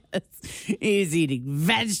 Yes. He's eating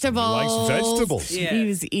vegetables. He likes vegetables. Yes. He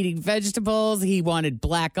was eating vegetables. He wanted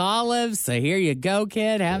black olives. So here you go,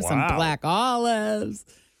 kid. Have some black olives.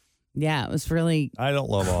 Yeah, it was really I don't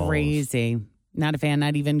love crazy. olives. Not a fan,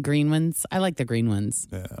 not even green ones. I like the green ones.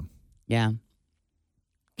 Yeah. Yeah.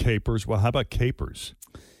 Capers. Well, how about capers?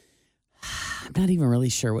 I'm not even really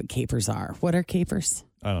sure what capers are. What are capers?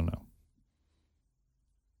 I don't know.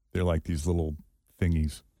 They're like these little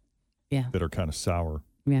thingies. Yeah. That are kind of sour.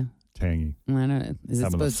 Yeah. Tangy. I don't know. Is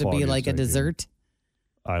it supposed to be like a dessert?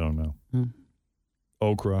 I don't know.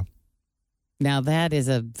 Okra. Now that is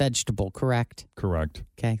a vegetable, correct? Correct.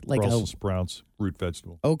 Okay. Like Brussels sprouts, root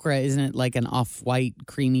vegetable. Okra, isn't it like an off-white,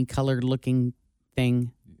 creamy colored looking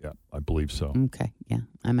thing? Yeah, I believe so. Okay. Yeah,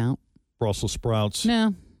 I'm out. Brussels sprouts.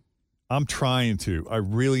 No. I'm trying to. I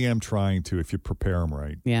really am trying to if you prepare them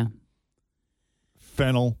right. Yeah.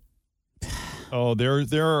 Fennel. Oh, there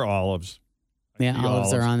are olives. Yeah,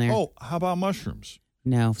 olives are on there. Oh, how about mushrooms?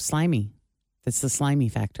 No, slimy. That's the slimy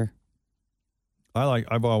factor.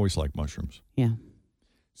 I've always liked mushrooms. Yeah.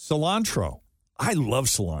 Cilantro. I love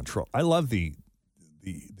cilantro. I love the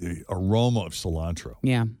aroma of cilantro.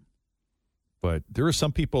 Yeah. But there are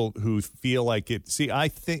some people who feel like it. See, I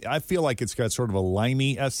feel like it's got sort of a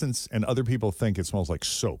limey essence, and other people think it smells like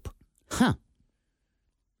soap. Huh.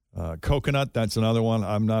 Coconut, that's another one.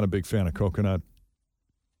 I'm not a big fan of coconut.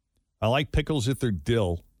 I like pickles if they're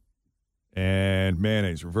dill. And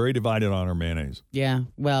mayonnaise. We're very divided on our mayonnaise. Yeah.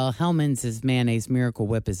 Well, Hellman's is mayonnaise. Miracle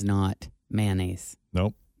Whip is not mayonnaise.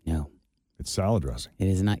 Nope. No. It's salad dressing. It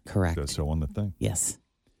is not correct. That's so on the thing. Yes.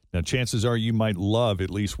 Now, chances are you might love at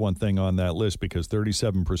least one thing on that list because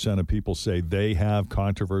 37% of people say they have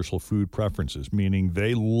controversial food preferences, meaning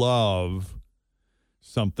they love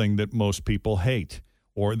something that most people hate,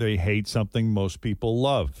 or they hate something most people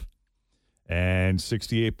love. And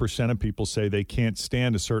 68% of people say they can't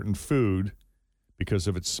stand a certain food because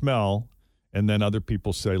of its smell. And then other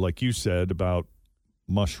people say, like you said, about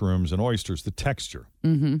mushrooms and oysters, the texture.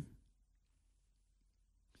 Mm-hmm.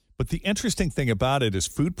 But the interesting thing about it is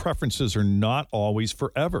food preferences are not always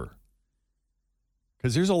forever.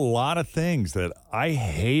 Because there's a lot of things that I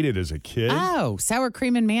hated as a kid. Oh, sour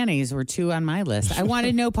cream and mayonnaise were 2 on my list. I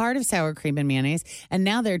wanted no part of sour cream and mayonnaise. And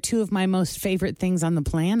now they're 2 of my most favorite things on the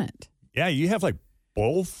planet. Yeah, you have like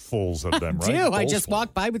bowlfuls of them, right? I do. I just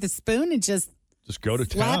walk by with a spoon and just go to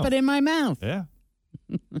slap town. it in my mouth. Yeah.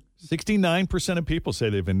 69% of people say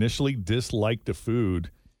they've initially disliked a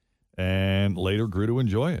food and later grew to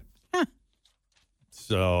enjoy it. Huh.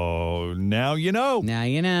 So now you know. Now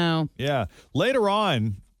you know. Yeah. Later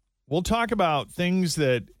on, we'll talk about things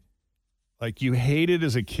that like you hated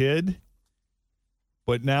as a kid,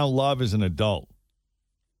 but now love as an adult.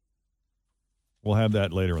 We'll have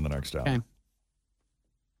that later in the next hour. Okay.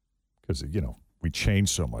 Because, we change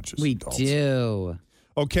so much as adults. We do.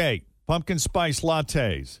 Okay, pumpkin spice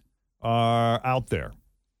lattes are out there.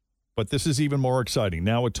 But this is even more exciting.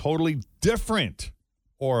 Now a totally different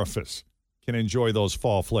orifice can enjoy those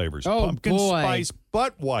fall flavors. Oh, pumpkin boy. spice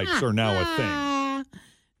butt wipes are now a thing.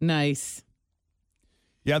 Nice.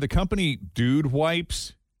 Yeah, the company Dude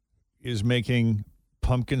Wipes is making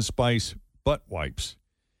pumpkin spice butt wipes.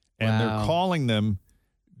 And they're calling them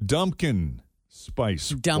Dumpkin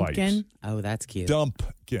Spice Dumpkin? Wipes. Oh, that's cute.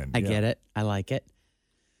 Dumpkin. I get it. I like it.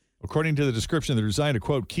 According to the description, they're designed to,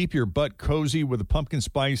 quote, keep your butt cozy with a pumpkin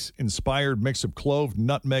spice-inspired mix of clove,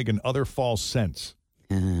 nutmeg, and other fall scents.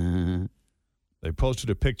 They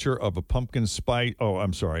posted a picture of a pumpkin spice. Oh,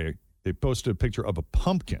 I'm sorry. They posted a picture of a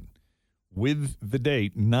pumpkin with the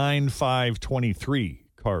date 9/5/23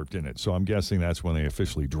 carved in it. So I'm guessing that's when they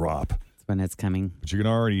officially drop. When it's coming. But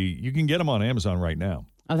you can get them on Amazon right now.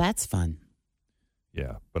 Oh, that's fun.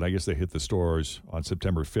 Yeah, but I guess they hit the stores on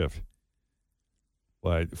September 5th.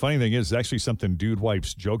 But the funny thing is, it's actually something Dude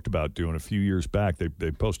Wipes joked about doing a few years back.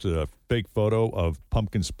 They posted a fake photo of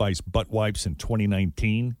pumpkin spice butt wipes in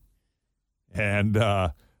 2019. And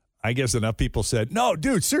I guess enough people said, no,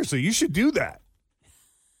 dude, seriously, you should do that.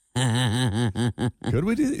 Could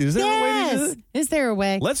we do? Is there a way to do it? Is there a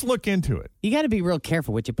way? Let's look into it. You got to be real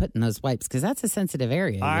careful what you put in those wipes because that's a sensitive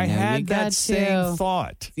area. I had that same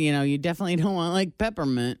thought. You definitely don't want like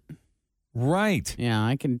peppermint. Right. Yeah,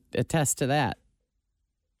 I can attest to that.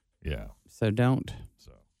 Yeah. So don't.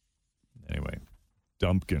 So anyway,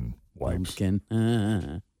 Dumpkin wipes.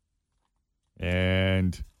 Dumpkin.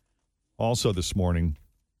 And also this morning,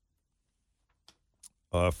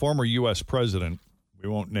 former U.S. president, we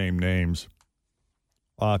won't name names,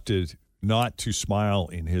 opted not to smile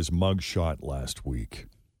in his mugshot last week.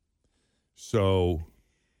 So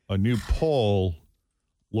a new poll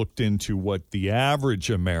looked into what the average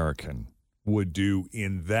American would do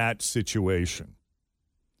in that situation.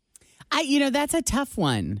 That's a tough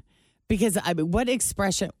one because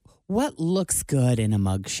what looks good in a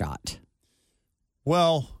mugshot?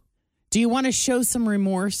 Well, do you want to show some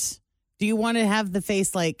remorse? Do you want to have the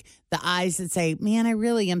face like the eyes that say, man, I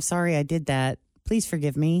really am sorry I did that. Please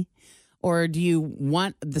forgive me. Or do you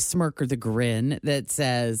want the smirk or the grin that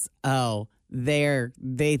says, oh, they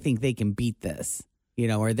think they can beat this,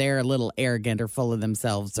 or they're a little arrogant or full of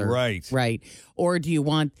themselves. Right. Or do you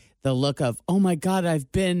want the look of, oh, my God,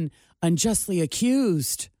 I've been unjustly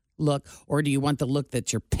accused look? Or do you want the look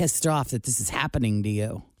that you're pissed off that this is happening to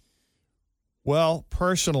you? Well,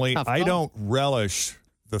 personally, I don't relish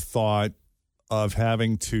the thought of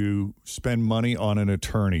having to spend money on an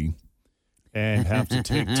attorney and have to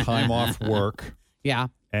take time off work. Yeah.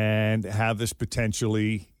 And have this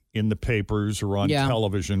potentially in the papers or on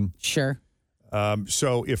television. Sure.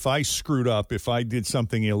 So if I screwed up, if I did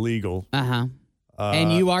something illegal.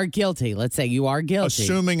 And you are guilty. Let's say you are guilty.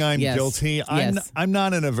 Assuming I'm guilty, I'm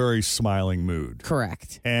not in a very smiling mood.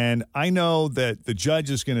 Correct. And I know that the judge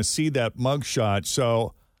is going to see that mugshot,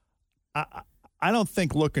 so I don't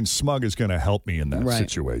think looking smug is going to help me in that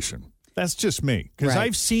situation. That's just me. Because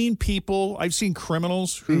I've seen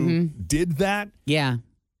criminals who did that. Yeah.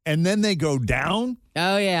 And then they go down.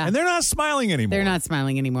 Oh, yeah. And they're not smiling anymore. They're not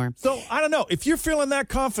smiling anymore. So, I don't know. If you're feeling that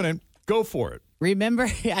confident, go for it. Remember,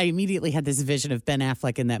 I immediately had this vision of Ben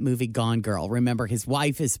Affleck in that movie Gone Girl. Remember, his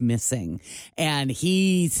wife is missing, and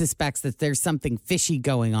he suspects that there's something fishy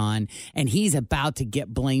going on, and he's about to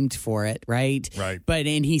get blamed for it, right? Right.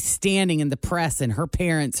 And he's standing in the press, and her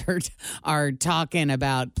parents are talking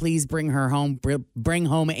about, please bring her home, bring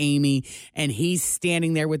home Amy, and he's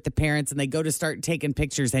standing there with the parents, and they go to start taking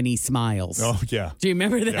pictures, and he smiles. Oh, yeah. Do you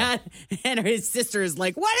remember that? Yeah. And his sister is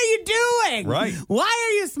like, what are you doing? Right. Why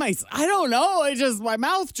are you smiling? I don't know. My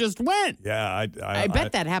mouth just went. Yeah, I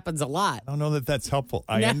bet that happens a lot. I don't know that that's helpful.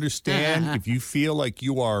 I understand if you feel like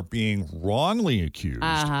you are being wrongly accused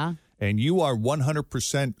and you are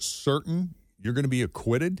 100% certain you're going to be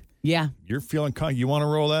acquitted. Yeah. You're feeling you want to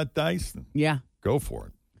roll that dice? Yeah. Go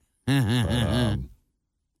for it.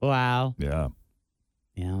 Wow. Yeah.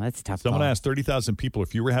 Yeah, that's tough. Someone asked 30,000 people,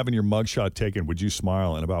 if you were having your mugshot taken, would you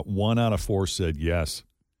smile? And about 1 out of 4 said yes.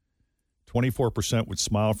 24% would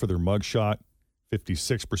smile for their mugshot.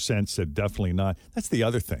 56% said definitely not. That's the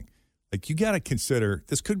other thing. Like, you got to consider,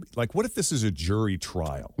 this could be, like, what if this is a jury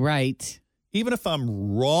trial? Right. Even if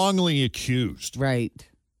I'm wrongly accused. Right.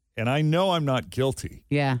 And I know I'm not guilty.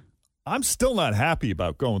 Yeah. I'm still not happy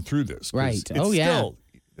about going through this. Right.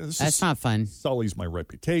 That's not fun. Sullies my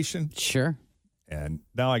reputation. Sure. And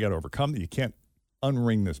now I got to overcome that. You can't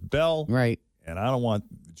unring this bell. Right. And I don't want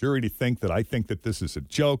the jury to think that I think that this is a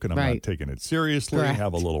joke and I'm not taking it seriously. Correct.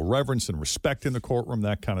 Have a little reverence and respect in the courtroom,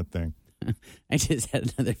 that kind of thing. I just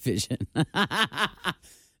had another vision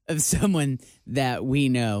of someone that we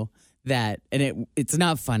know that, and it's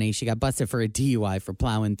not funny. She got busted for a DUI for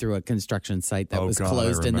plowing through a construction site that was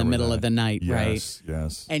closed in the middle of the night, right?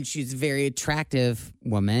 Yes. And she's a very attractive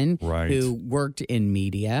woman who worked in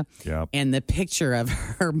media. Yep. And the picture of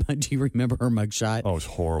her, do you remember her mugshot? Oh, it's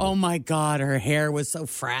horrible. Oh, my God. Her hair was so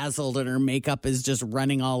frazzled and her makeup is just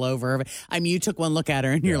running all over her. I mean, you took one look at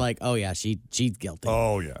her and you're like, oh, yeah, she's guilty.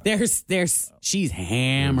 Oh, yeah. She's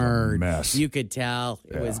hammered. Mess. You could tell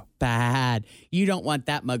it was bad. You don't want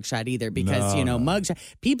that mugshot either because, mugshot.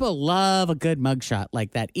 People love a good mugshot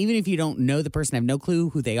like that. Even if you don't know the person, have no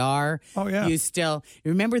clue who they are. Oh, yeah. You still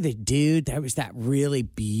remember the dude. There was that really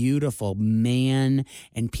beautiful man,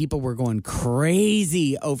 and people were going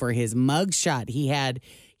crazy over his mugshot. He had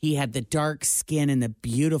the dark skin and the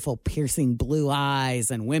beautiful piercing blue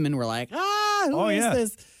eyes, and women were like, who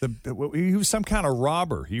is this? He was some kind of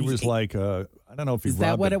robber. He was like, I don't know if he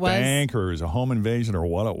robbed a bank or it was a home invasion or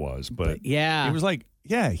what it was. But yeah. he was like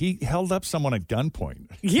Yeah, he held up someone at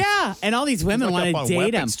gunpoint. Yeah, and all these women want to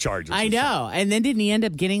date him. Charges I know. And then didn't he end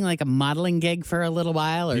up getting like a modeling gig for a little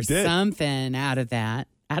while or something out of that,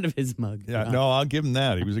 out of his mug? Yeah, no, I'll give him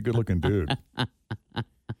that. He was a good-looking dude.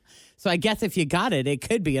 So I guess if you got it, it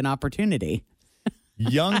could be an opportunity.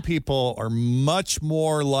 Young people are much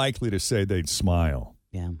more likely to say they'd smile.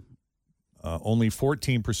 Yeah. Only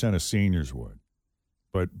 14% of seniors would.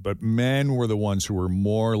 But men were the ones who were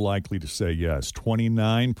more likely to say yes.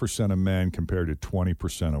 29% of men compared to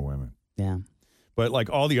 20% of women. Yeah. But like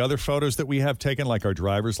all the other photos that we have taken, like our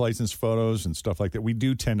driver's license photos and stuff like that, we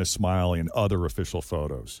do tend to smile in other official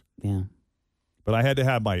photos. Yeah. But I had to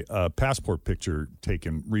have my passport picture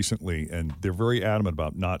taken recently, and they're very adamant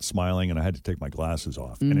about not smiling, and I had to take my glasses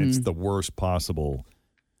off. Mm-hmm. And it's the worst possible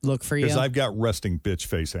look for you. Because I've got resting bitch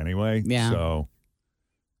face anyway. Yeah. So,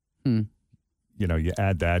 you know, you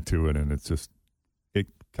add that to it, and it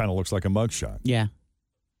kind of looks like a mugshot. Yeah.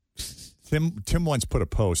 Tim once put a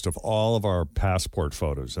post of all of our passport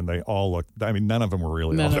photos, and they all looked, I mean, none of them were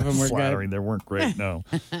really all that flattering. They weren't great, no.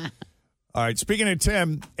 All right, speaking of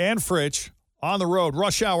Tim and Fritch, on the road,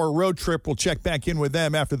 rush hour road trip. We'll check back in with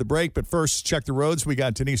them after the break. But first, check the roads. We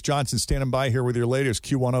got Denise Johnson standing by here with your latest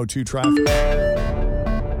Q102 traffic.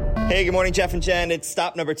 Hey, good morning, Jeff and Jen. It's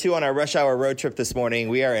stop number 2 on our rush hour road trip this morning.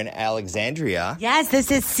 We are in Alexandria. Yes, this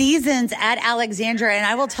is Seasons at Alexandria, and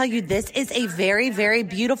I will tell you, this is a very, very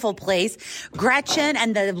beautiful place. Gretchen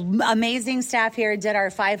and the amazing staff here did our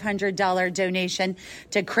 $500 donation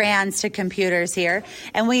to Crayons to Computers here,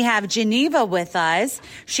 and we have Geneva with us.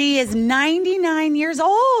 She is 99 years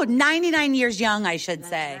old, 99 years young, I should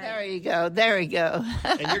say. There you go. There you go.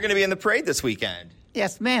 And you're going to be in the parade this weekend.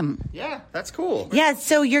 Yes, ma'am. Yeah, that's cool. Yeah,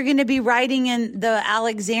 so you're going to be riding in the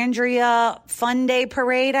Alexandria Fun Day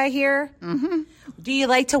Parade, I hear? Mm-hmm. Do you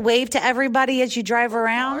like to wave to everybody as you drive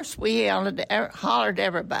around? Of course, we hollered to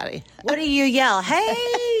everybody. What do you yell?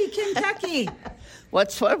 Hey, Kentucky!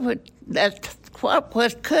 What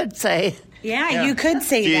could say? Yeah, you could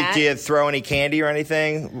say that. Do you throw any candy or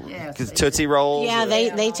anything? Yes. Tootsie Rolls? Yeah,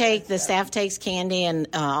 the staff takes candy, and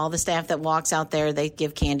all the staff that walks out there, they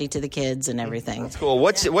give candy to the kids and everything. That's cool.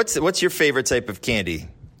 What's your favorite type of candy?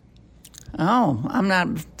 Oh, I'm not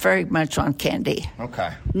very much on candy.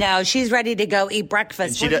 Okay. No, she's ready to go eat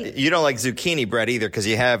breakfast. You don't like zucchini bread either, because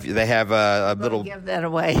they have a little. Give that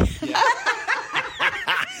away.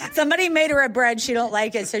 Somebody made her a bread. She don't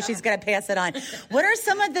like it, so she's going to pass it on. What are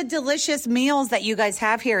some of the delicious meals that you guys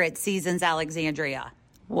have here at Seasons Alexandria?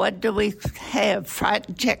 What do we have?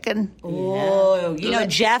 Fried chicken. Oh, you know,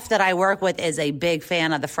 Jeff that I work with is a big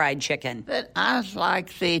fan of the fried chicken. But I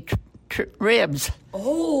like the ribs.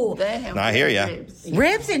 Oh, I hear you.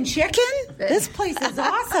 Ribs and chicken? This place is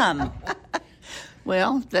awesome.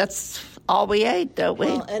 Well, that's all we ate, don't we?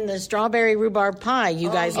 Well, and the strawberry rhubarb pie, you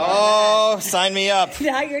guys. Oh, sign me up.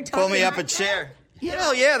 Now you're talking. Pull me up a chair.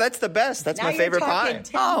 Hell yeah, that's the best. That's my favorite pie.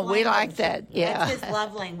 Oh, we like that. Yeah. That's his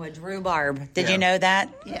love language, rhubarb. Did you know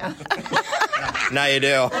that? Yeah. Now you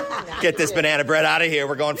do. Get this banana bread out of here.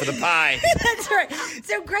 We're going for the pie. That's right.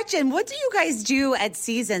 So, Gretchen, what do you guys do at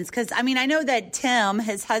Seasons? Because, I mean, I know that Tim,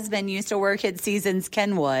 his husband, used to work at Seasons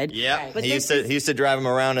Kenwood. Yeah. He used to drive them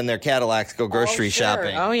around in their Cadillacs, go grocery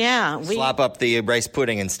shopping. Oh, yeah. Slop up the rice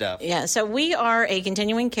pudding and stuff. Yeah. So we are a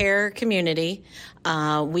continuing care community.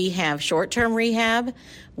 We have short-term rehab.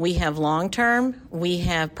 We have long-term. We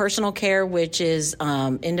have personal care, which is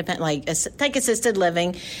independent, like assisted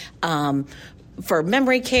living. For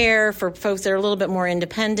memory care, for folks that are a little bit more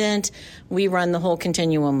independent, we run the whole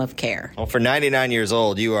continuum of care. Well, for 99 years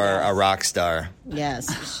old, you are a rock star.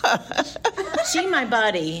 Yes. She my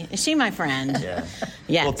buddy. She my friend.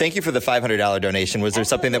 Yeah. Well, thank you for the $500 donation. Was there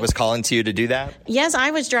something that was calling to you to do that? Yes, I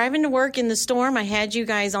was driving to work in the storm. I had you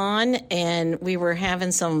guys on, and we were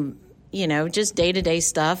having some, just day-to-day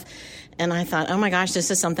stuff. And I thought, oh, my gosh,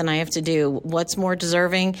 this is something I have to do. What's more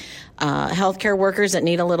deserving? Healthcare workers that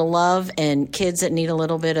need a little love and kids that need a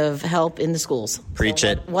little bit of help in the schools. Preach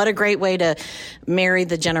it. What a great way to marry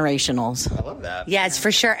the generationals. I love that. Yes,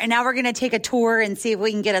 for sure. And now we're going to take a tour and see if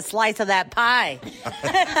we can get a slice of that pie.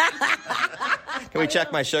 Can we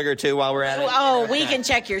check my sugar, too, while we're at it? Oh, we can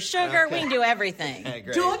check your sugar. Okay. We can do everything. Okay,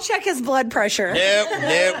 great. Don't check his blood pressure.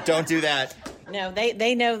 Nope, don't do that. No,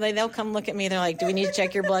 they know. They'll come look at me. They're like, do we need to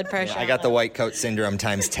check your blood pressure? I got the white coat syndrome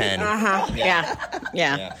times 10. Uh-huh.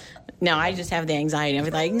 Yeah. No, I just have the anxiety. I'm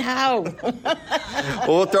like, no. Well,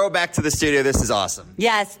 we'll throw it back to the studio. This is awesome.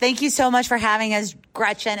 Yes, thank you so much for having us,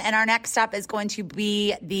 Gretchen. And our next stop is going to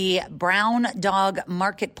be the Brown Dog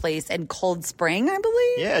Marketplace in Cold Spring, I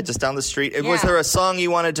believe. Yeah, just down the street. Was there a song you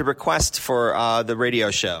wanted to request for the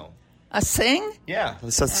radio show? I sing? Yeah.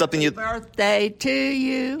 So something Happy birthday to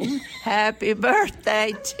you. Happy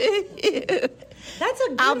birthday to you. That's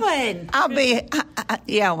a good one. I'll be,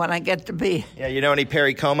 when I get to be. Yeah, you know any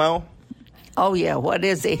Perry Como? Oh, yeah. What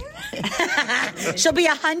is he? She'll be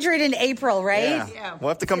 100 in April, right? Yeah. We'll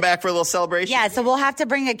have to come back for a little celebration. Yeah, so we'll have to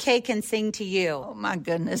bring a cake and sing to you. Oh, my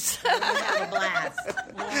goodness. We'll have a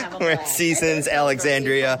blast. We're at Seasons,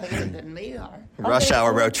 Alexandria. Than me are. Rush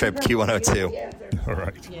Hour Road Trip, Q102. All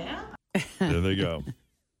right. Yeah. There they go.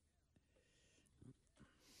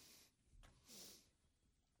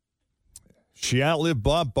 She outlived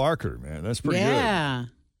Bob Barker, man. That's pretty good. Yeah.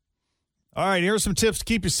 All right, here's some tips to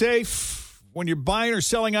keep you safe when you're buying or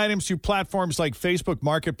selling items through platforms like Facebook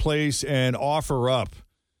Marketplace and OfferUp.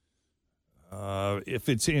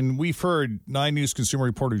 We've heard 9 News consumer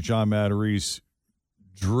reporter John Matarese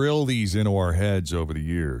drill these into our heads over the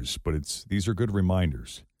years, but these are good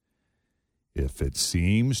reminders. If it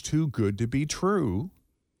seems too good to be true,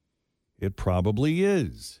 it probably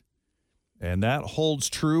is. And that holds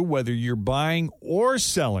true whether you're buying or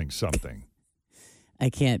selling something. I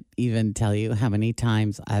can't even tell you how many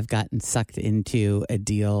times I've gotten sucked into a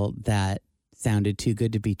deal that sounded too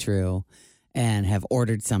good to be true and have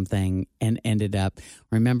ordered something and ended up.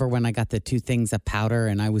 Remember when I got the 2 things of powder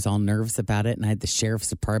and I was all nervous about it and I had the sheriff's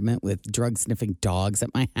department with drug sniffing dogs at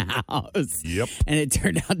my house? Yep. And it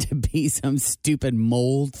turned out to be some stupid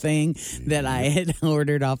mold thing that I had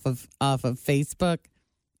ordered off of Facebook.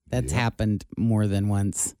 That's happened more than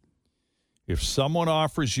once. If someone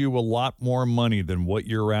offers you a lot more money than what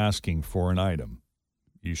you're asking for an item,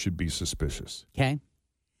 you should be suspicious. Okay.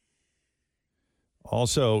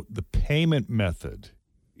 Also, the payment method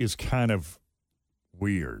is kind of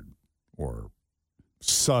weird or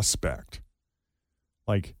suspect.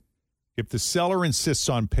 Like, if the seller insists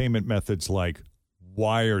on payment methods like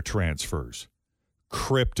wire transfers,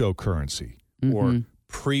 cryptocurrency, or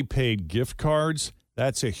prepaid gift cards,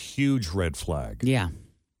 that's a huge red flag. Yeah.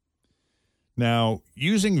 Now,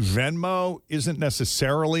 using Venmo isn't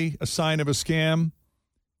necessarily a sign of a scam,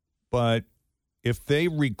 but if they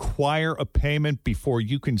require a payment before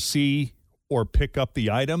you can see or pick up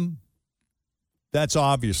the item, that's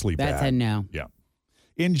obviously bad. That's a no. Yeah.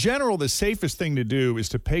 In general, the safest thing to do is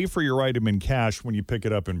to pay for your item in cash when you pick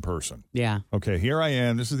it up in person. Yeah. Okay, here I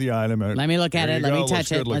am. This is the item. Let me look at it. Let me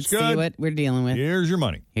touch it. Let's see what we're dealing with. Here's your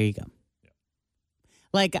money. Here you go.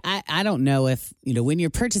 Like, I don't know if, when you're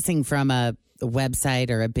purchasing from a website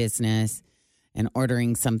or a business and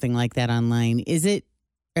ordering something like that online,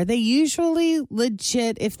 are they usually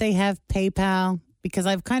legit if they have PayPal? Because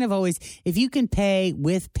I've kind of always, if you can pay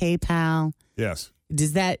with PayPal. Yes.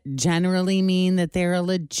 Does that generally mean that they're a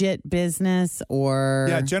legit business or?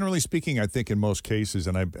 Yeah, generally speaking, I think in most cases,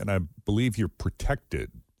 and I believe you're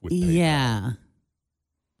protected with PayPal. Yeah.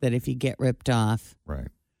 That if you get ripped off. Right.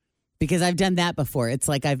 Because I've done that before. It's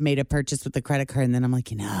like I've made a purchase with the credit card and then I'm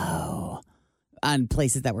like, on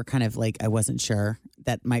places that were kind of like, I wasn't sure,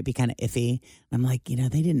 that might be kind of iffy. I'm like, they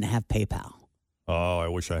didn't have PayPal. Oh, I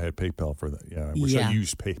wish I had PayPal for that. Yeah, I wish I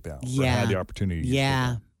used PayPal. So I had the opportunity to use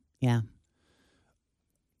PayPal. Yeah.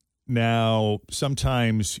 Now,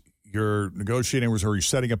 sometimes you're negotiating or you're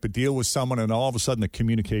setting up a deal with someone and all of a sudden the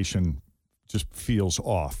communication just feels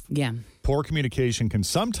off. Yeah. Poor communication can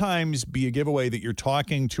sometimes be a giveaway that you're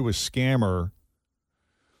talking to a scammer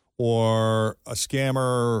or a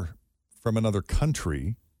scammer from another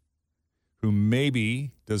country who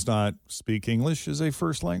maybe does not speak English as a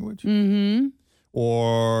first language. Mm-hmm.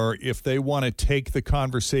 Or if they want to take the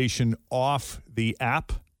conversation off the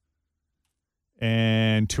app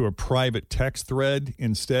and to a private text thread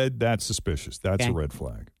instead, that's suspicious. That's a red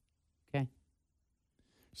flag. Okay.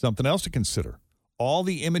 Something else to consider. All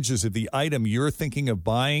the images of the item you're thinking of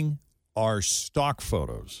buying are stock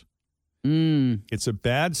photos. It's a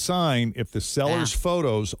bad sign if the seller's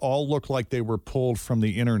photos all look like they were pulled from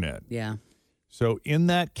the internet. Yeah. So in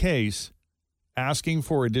that case, asking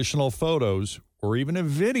for additional photos or even a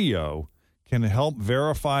video can help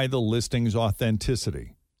verify the listing's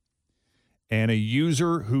authenticity. And a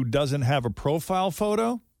user who doesn't have a profile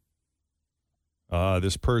photo,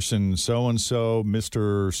 this person, so-and-so,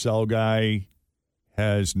 Mr. Sell Guy,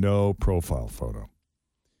 has no profile photo.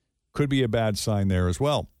 Could be a bad sign there as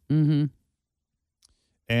well. Mm-hmm.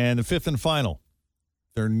 And the fifth and final,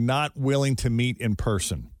 they're not willing to meet in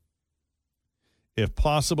person. If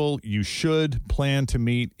possible, you should plan to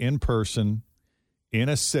meet in person in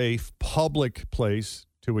a safe, public place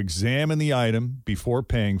to examine the item before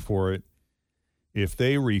paying for it. If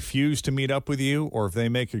they refuse to meet up with you or if they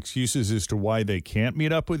make excuses as to why they can't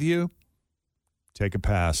meet up with you, take a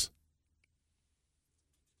pass.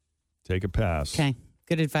 Take a pass. Okay.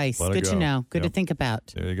 Good advice. Let it Good to go. know. Good to Yep. think about.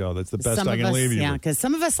 There you go. That's the best Some I of can us, leave you yeah, with. because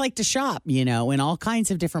some of us like to shop, in all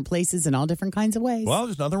kinds of different places and all different kinds of ways. Well,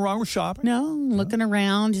 there's nothing wrong with shopping. No, looking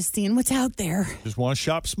around, just seeing what's out there. Just want to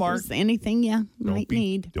shop smart. Just anything, might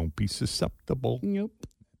need. Don't be susceptible. Nope.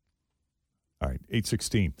 All right,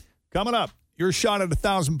 8:16. Coming up, your shot at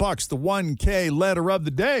 $1,000. The 1K letter of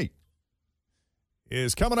the day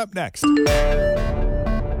is coming up next.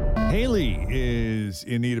 Haley is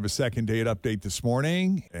in need of a second date update this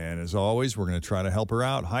morning. And as always, we're going to try to help her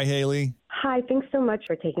out. Hi, Haley. Hi, thanks so much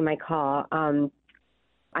for taking my call. I'm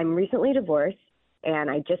recently divorced, and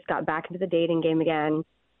I just got back into the dating game again.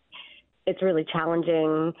 It's really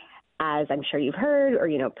challenging, as I'm sure you've heard,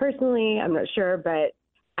 or personally, I'm not sure, but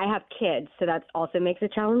I have kids, so that also makes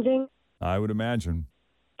it challenging. I would imagine.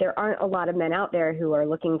 There aren't a lot of men out there who are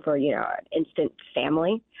looking for, an instant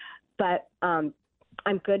family, but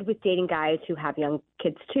I'm good with dating guys who have young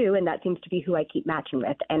kids too, and that seems to be who I keep matching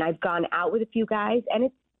with. And I've gone out with a few guys, and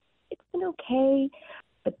it's been okay.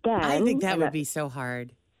 But then I think that would be so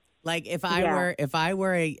hard. Like if I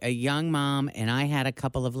were a young mom and I had a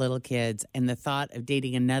couple of little kids, and the thought of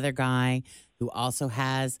dating another guy who also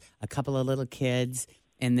has a couple of little kids,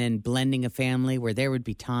 and then blending a family where there would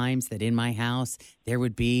be times that in my house there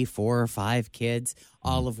would be 4 or 5 kids,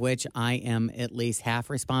 all of which I am at least half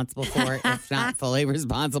responsible for, if not fully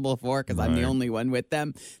responsible for, because I'm the only one with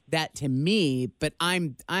them. That to me, but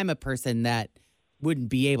I'm a person that wouldn't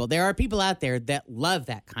be able. There are people out there that love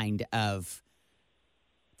that kind of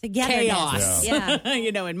chaos. Yeah.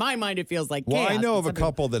 In my mind, it feels like Well, chaos. I know of a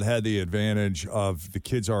couple that had the advantage of the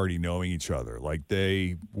kids already knowing each other. Like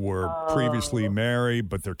they were previously married,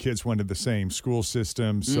 but their kids went to the same school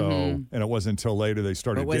system. So, and it wasn't until later they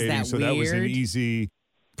started was dating. that So that was an weird? easy,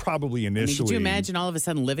 probably initially. Could you imagine all of a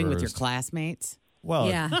sudden living with your first. classmates? Well,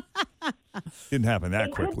 Yeah. didn't happen that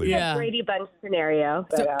It could quickly. be Yeah. a Brady Bunch scenario.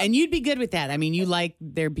 But, So, and you'd be good with that. I mean, you like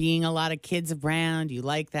there being a lot of kids around. You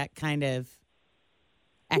like that kind of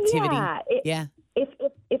activity. Yeah.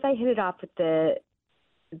 If I hit it off with the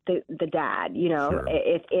dad, Sure.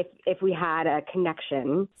 if we had a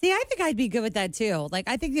connection. See, I think I'd be good with that too. Like,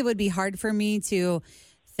 I think it would be hard for me to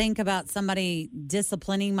think about somebody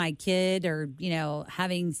disciplining my kid or,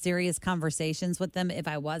 having serious conversations with them if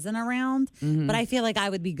I wasn't around. Mm-hmm. But I feel like I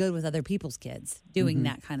would be good with other people's kids doing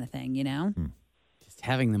that kind of thing, Just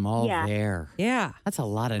having them all Yeah. there. Yeah. That's a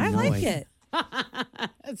lot of I noise. like it.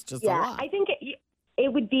 That's just a Yeah, lot. I think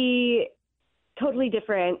it would be totally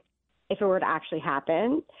different if it were to actually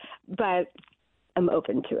happen, but I'm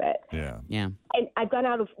open to it. Yeah. Yeah. And I've gone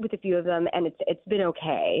out with a few of them, and it's been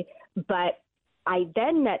okay. But I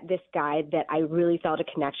then met this guy that I really felt a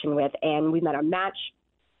connection with, and we met on Match.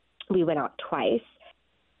 We went out twice.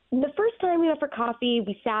 The first time we went for coffee,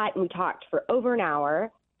 we sat and we talked for over an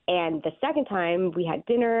hour. And the second time we had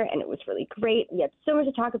dinner, and it was really great. We had so much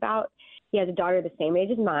to talk about. He has a daughter the same age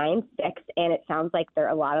as mine, 6, and it sounds like they're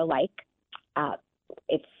a lot alike.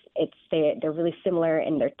 They're really similar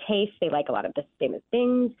in their tastes. They like a lot of the same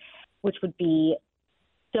things, which would be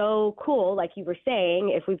so cool, like you were saying,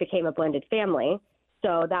 if we became a blended family.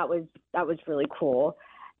 So that was really cool.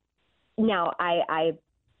 Now, I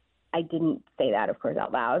didn't say that, of course,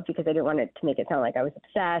 out loud because I didn't want it to make it sound like I was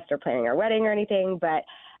obsessed or planning our wedding or anything. But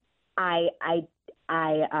I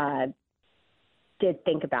did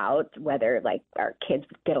think about whether like our kids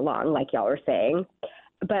would get along, like y'all were saying.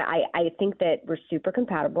 But I think that we're super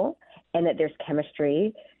compatible and that there's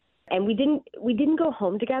chemistry. And we didn't go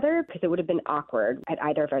home together because it would have been awkward at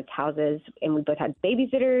either of our houses, and we both had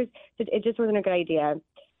babysitters. It just wasn't a good idea.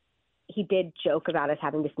 He did joke about us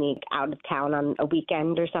having to sneak out of town on a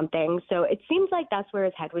weekend or something. So it seems like that's where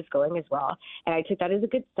his head was going as well. And I took that as a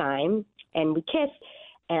good sign. And we kissed,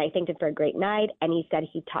 and I thanked him for a great night. And he said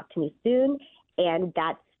he'd talk to me soon. And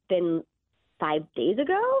that's been 5 days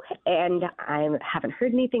ago, and I haven't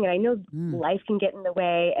heard anything. And I know life can get in the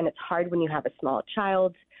way, and it's hard when you have a small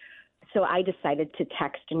child. So I decided to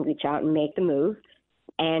text and reach out and make the move,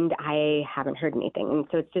 and I haven't heard anything. And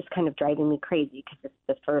so it's just kind of driving me crazy because it's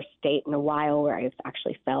the first date in a while where I've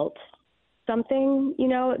actually felt something,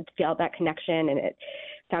 felt that connection, and it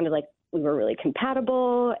sounded like we were really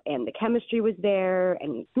compatible and the chemistry was there.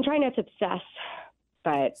 And I'm trying not to obsess,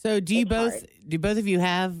 but so do both of you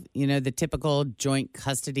have, the typical joint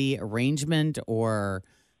custody arrangement, or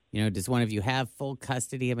does one of you have full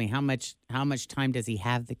custody? I mean, how much time does he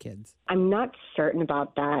have the kids? I'm not certain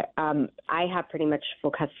about that. I have pretty much full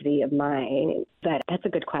custody of mine, but that's a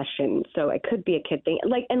good question. So it could be a kid thing.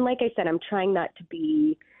 Like I said, I'm trying not to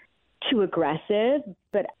be too aggressive,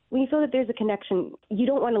 but when you feel that there's a connection, you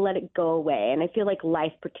don't want to let it go away. And I feel like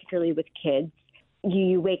life, particularly with kids,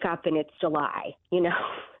 you wake up and it's July,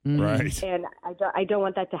 Right. And I don't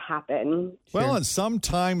want that to happen. Well, and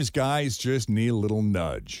sometimes guys just need a little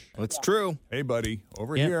nudge. That's true. Hey, buddy,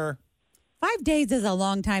 over here. 5 days is a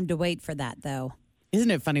long time to wait for that, though. Isn't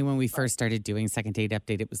it funny when we first started doing Second Date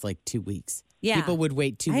Update, it was like 2 weeks. Yeah. People would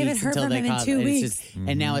wait 2 I haven't weeks heard until from they him in called. 2 and it's weeks. just-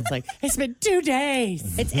 And now it's like, it's been 2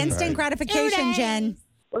 days. It's instant gratification, Jen.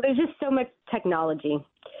 Well, there's just so much technology.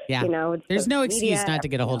 Yeah. It's There's the no excuse media, not to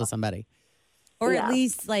get a hold of somebody. Or Yeah. at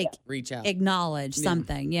least, Reach out. acknowledge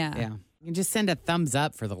something. Yeah. Yeah. You can just send a thumbs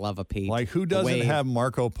up for the love of Pete. Like, who doesn't Wave. have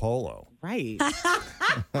Marco Polo? Right.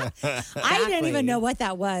 I didn't even know what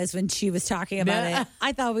that was when she was talking about it.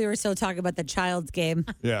 I thought we were still talking about the child's game,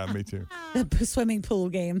 Yeah, me too. the swimming pool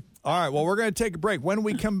game. All right, well, we're going to take a break. When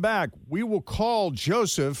we come back, we will call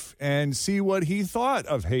Joseph and see what he thought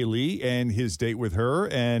of Haley and his date with her,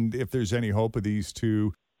 and if there's any hope of these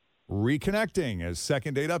two reconnecting. As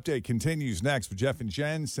Second Date Update continues next with Jeff and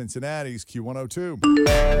Jen, Cincinnati's Q102.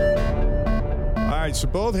 All right, so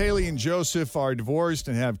both Haley and Joseph are divorced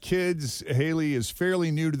and have kids. Haley is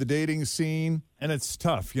fairly new to the dating scene, and it's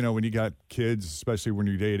tough, when you got kids, especially when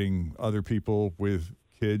you're dating other people with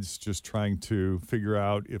kids, just trying to figure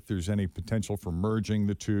out if there's any potential for merging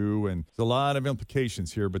the two. And there's a lot of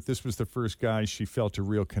implications here, but this was the first guy she felt a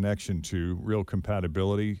real connection to, real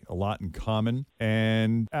compatibility, a lot in common.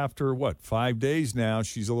 And after, 5 days now,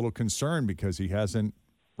 she's a little concerned because he hasn't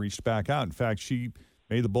reached back out. In fact, she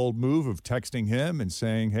made the bold move of texting him and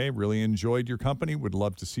saying, hey, really enjoyed your company, would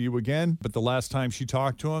love to see you again. But the last time she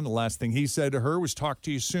talked to him, the last thing he said to her was, talk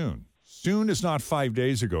to you soon. Soon is not 5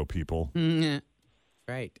 days ago, people.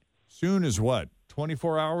 Right. Soon is what?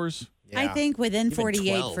 24 hours? I think within Even 48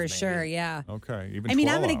 12, for maybe. sure. Yeah. Okay. Even I mean,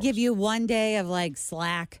 12 I'm going to hours. give you 1 day of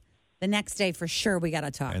slack. The next day for sure we got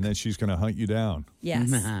to talk. And then she's going to hunt you down.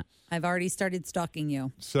 Yes. I've already started stalking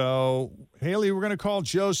you. So, Haley, we're going to call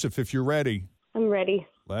Joseph if you're ready. I'm ready.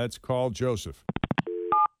 Let's call Joseph.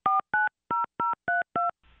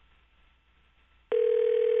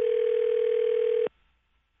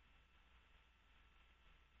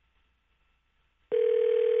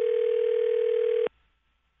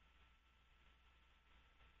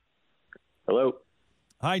 Hello.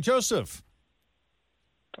 Hi, Joseph.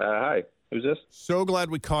 Hi. Who's this? So glad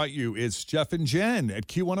we caught you. It's Jeff and Jen at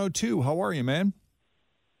Q102. How are you, man?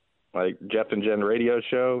 Like Jeff and Jen radio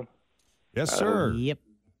show? Yes, sir. Yep.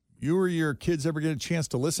 You or your kids ever get a chance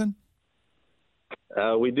to listen?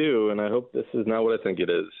 We do, and I hope this is not what I think it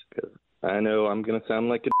is, because I know I'm going to sound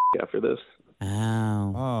like a after this.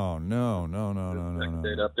 Oh. Oh, no.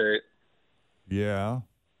 Date update. Yeah.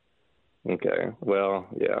 Okay. Well,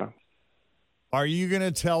 yeah. Are you going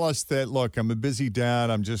to tell us that, look, I'm a busy dad.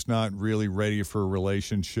 I'm just not really ready for a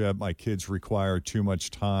relationship. My kids require too much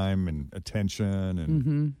time and attention,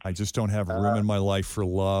 and I just don't have room in my life for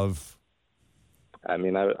love? I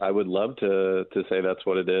mean, I would love to say that's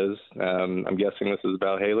what it is. I'm guessing this is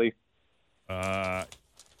about Haley.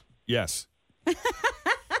 Yes.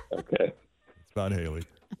 Okay. It's about Haley.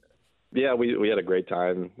 Yeah, we had a great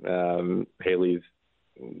time. Haley's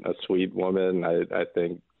a sweet woman. I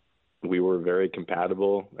think we were very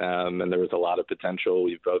compatible, and there was a lot of potential.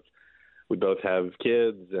 We both have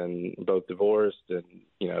kids and both divorced, and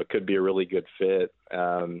it could be a really good fit.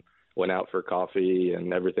 Went out for coffee,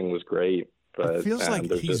 and everything was great. But it feels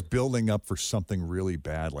like he's just building up for something really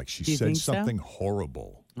bad. Like she Do you said think so? something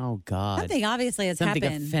horrible. Oh, God. Something obviously has Something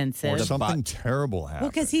happened. offensive. Or something terrible Well,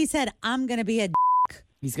 happened. because he said, I'm going to be a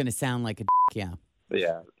He's going to sound like a yeah.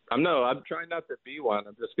 Yeah. I'm trying not to be one.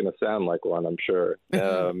 I'm just going to sound like one, I'm sure.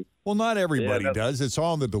 Well, not everybody Yeah, does. It's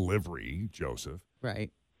all in the delivery, Joseph.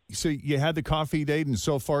 Right. So you had the coffee date, and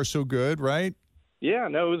so far so good, right? Yeah,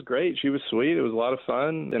 no, it was great. She was sweet. It was a lot of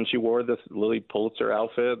fun. And she wore this Lily Pulitzer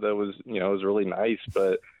outfit that was, it was really nice.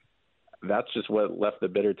 But that's just what left a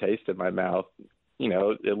bitter taste in my mouth.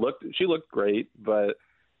 She looked great, but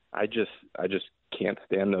I just can't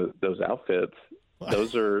stand those outfits.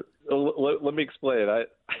 Those are, let me explain.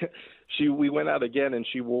 We went out again and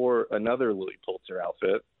she wore another Lily Pulitzer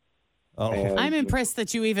outfit. Oh, I'm impressed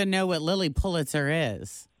that you even know what Lily Pulitzer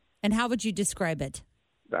is. And how would you describe it?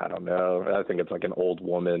 I don't know. I think it's like an old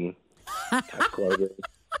woman type clothing.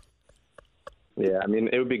 Yeah, I mean,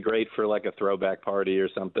 it would be great for like a throwback party or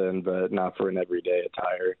something, but not for an everyday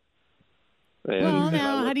attire. Well,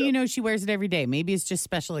 now, how do you know she wears it every day? Maybe it's just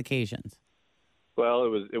special occasions. Well,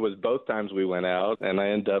 it was both times we went out, and I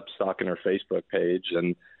ended up stalking her Facebook page,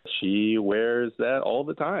 and she wears that all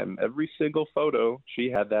the time. Every single photo,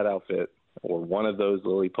 she had that outfit or one of those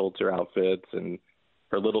Lily Pulitzer outfits, and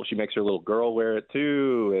she makes her little girl wear it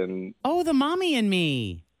too, and Oh, the mommy and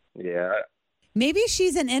me. yeah. Maybe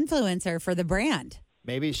she's an influencer for the brand.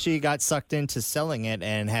 Maybe she got sucked into selling it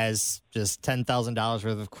and has just $10,000 worth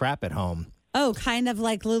of crap at home. Oh, kind of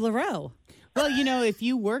like LuLaRoe. Well, if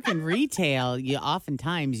you work in retail,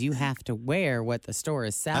 oftentimes you have to wear what the store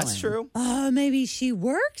is selling. That's true. Oh, maybe she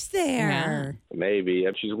works there. Maybe.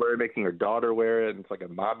 If she's making her daughter wear it, and it's like a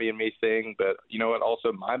mommy and me thing. But you know what?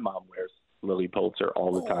 Also, my mom wears Lily Pulitzer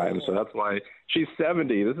all the time. So that's why she's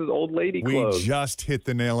 70. This is old lady clothes. We just hit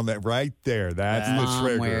the nail on that right there. That's the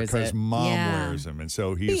trigger because mom wears them. And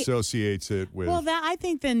so he associates it with. Well, I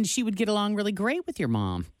think then she would get along really great with your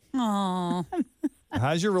mom. Aw.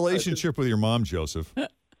 How's your relationship with your mom, Joseph?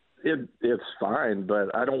 It's fine,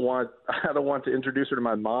 but I don't want to introduce her to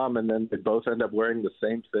my mom and then they both end up wearing the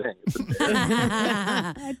same thing.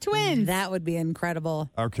 Twins. That would be incredible.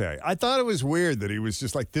 Okay. I thought it was weird that he was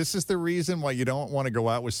just like, this is the reason why you don't want to go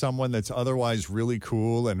out with someone that's otherwise really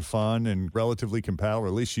cool and fun and relatively compatible. Or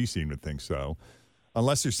at least she seemed to think so.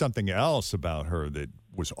 Unless there's something else about her that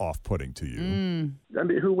was off-putting to you. I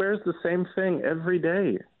mean, who wears the same thing every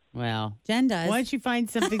day? Well, Jen does. Why don't you find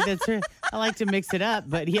something that's I like to mix it up,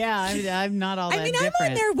 but I'm not all that different. I'm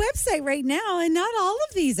on their website right now, and not all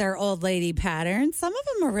of these are old lady patterns. Some of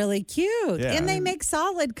them are really cute, and they make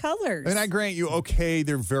solid colors. And I grant you, okay,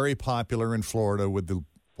 they're very popular in Florida with the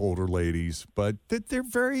older ladies, but they're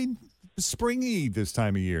very springy this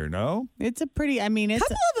time of year, no? It's a pretty, a couple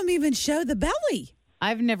of them even show the belly.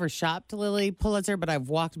 I've never shopped Lily Pulitzer, but I've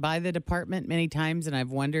walked by the department many times, and I've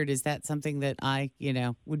wondered, is that something that I,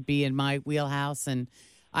 would be in my wheelhouse? And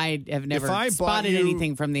I have never spotted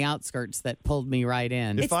anything from the outskirts that pulled me right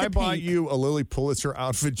in. If I bought you a Lily Pulitzer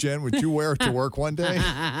outfit, Jen, would you wear it to work one day?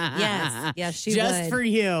 Yes, she Just would. for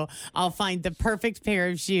you. I'll find the perfect pair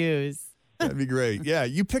of shoes. That'd be great. Yeah,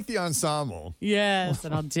 you pick the ensemble. Yes,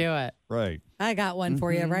 and I'll do it. Right. I got one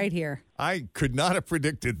for you right here. I could not have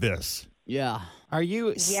predicted this. Yeah. Are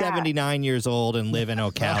you 79 years old and live in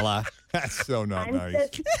Ocala? That's so not nice.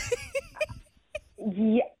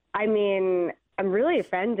 I'm really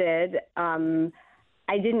offended.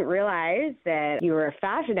 I didn't realize that you were a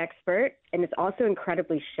fashion expert, and it's also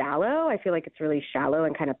incredibly shallow. I feel like it's really shallow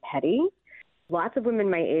and kind of petty. Lots of women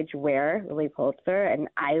my age wear Lily Pulitzer, and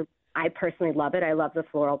I personally love it. I love the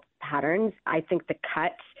floral patterns. I think the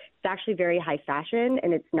cut is actually very high fashion,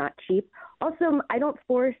 and it's not cheap. Also, I don't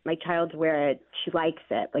force my child to wear it. She likes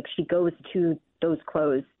it. Like, she goes to those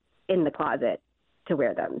clothes in the closet to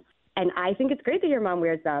wear them. And I think it's great that your mom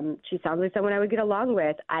wears them. She sounds like someone I would get along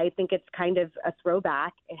with. I think it's kind of a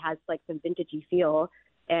throwback. It has, like, some vintagey feel.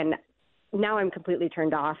 And now I'm completely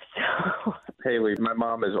turned off. So. Haley, my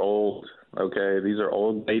mom is old, okay? These are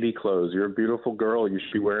old lady clothes. You're a beautiful girl. You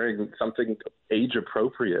should be wearing something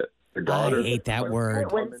age-appropriate. Your daughter. I hate that word.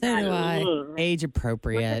 So do I. Age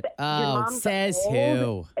appropriate. Oh, says old.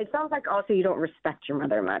 who? It sounds like also you don't respect your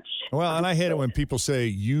mother much. Well, and I hate it when people say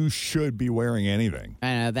you should be wearing anything.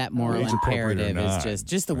 I know that moral Age appropriate or imperative not. is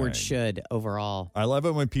just the word should overall. I love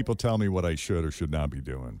it when people tell me what I should or should not be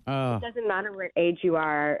doing. Oh. It doesn't matter what age you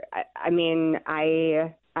are. I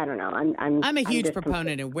don't know. I'm a huge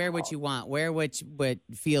proponent of wear what you want, wear what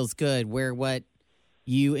feels good, wear what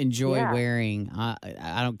you enjoy wearing.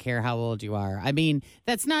 I don't care how old you are. I mean,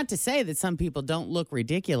 that's not to say that some people don't look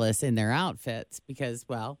ridiculous in their outfits because,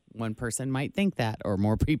 well, one person might think that or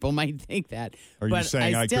more people might think that. Are you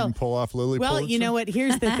saying I couldn't pull off Lily Well, Pulitzer? you know what?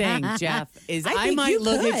 Here's the thing, Jeff, is I might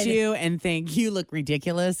look at you and think you look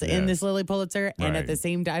ridiculous in this Lily Pulitzer. And at the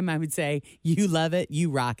same time, I would say, you love it. You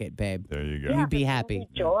rock it, babe. There you go. Yeah, you be happy.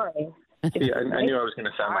 Joy. Yeah, I knew I was going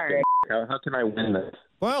to sound like a how can I win this?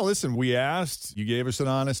 Well, listen, we asked, you gave us an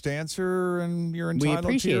honest answer, and you're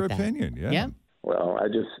entitled to your opinion. Yeah. Well,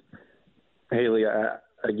 Haley,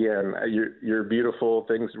 again, you're beautiful.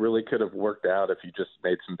 Things really could have worked out if you just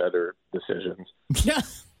made some better decisions.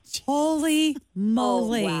 Holy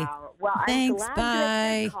moly. Oh, wow. Well, thanks, I'm glad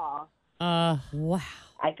bye. you call. Wow.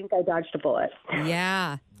 I think I dodged a bullet.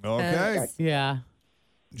 Yeah. Okay. Yeah.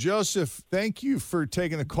 Joseph, thank you for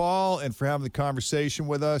taking the call and for having the conversation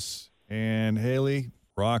with us. And Haley,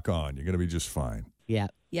 rock on. You're going to be just fine. Yeah.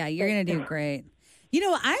 Yeah, you're going to do great. You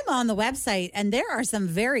know, I'm on the website, and there are some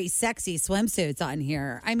very sexy swimsuits on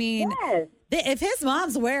here. I mean, if his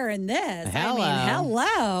mom's wearing this,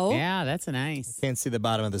 hello. Yeah, that's nice. Can't see the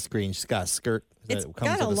bottom of the screen. She's got a skirt. It's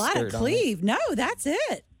got a lot of cleave. No, that's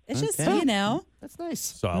it. It's just, That's nice.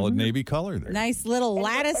 Solid navy color there. Nice little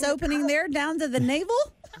lattice opening there down to the navel.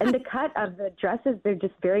 And the cut of the dresses, they're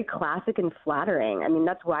just very classic and flattering. I mean,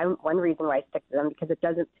 that's one reason why I stick to them, because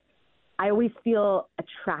I always feel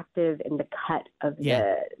attractive in the cut of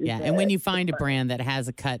Yeah, and when you find a brand that has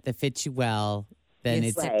a cut that fits you well, then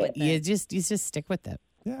you just stick with it.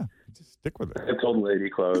 Yeah. Just stick with it. It's old lady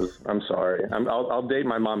clothes. I'm sorry. I'll date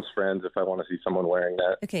my mom's friends if I want to see someone wearing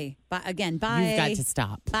that. Okay. Bye. You've got to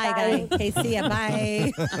stop. Bye, guy. Okay, see ya.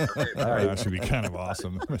 Bye. That should be kind of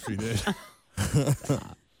awesome if he did.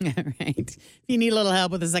 All right. If you need a little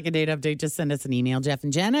help with a second date update, just send us an email, Jeff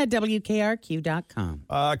and Jenn at WKRQ.com.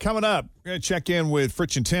 Coming up, we're going to check in with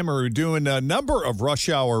Fritch and Tim, who are doing a number of rush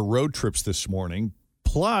hour road trips this morning.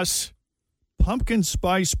 Plus, pumpkin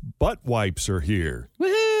spice butt wipes are here.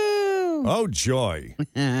 Woohoo! Oh, joy.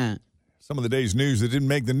 Some of the day's news that didn't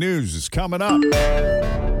make the news is coming up.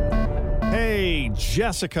 Hey,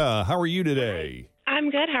 Jessica, how are you today? I'm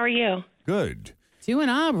good. How are you? Good. Doing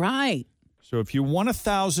all right. So if you won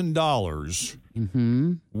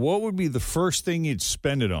 $1,000, what would be the first thing you'd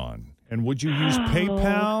spend it on? And would you use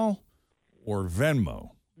PayPal or Venmo?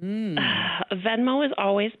 Venmo is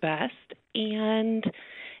always best, and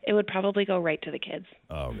it would probably go right to the kids.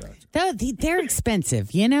 Oh, gotcha. They're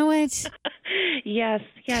expensive. You know it? Yes,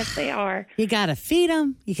 they are. You got to feed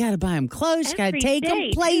them. You got to buy them clothes. You got to take them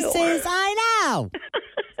places. Too. I know.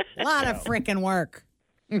 A lot of freaking work.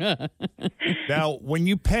 Now, when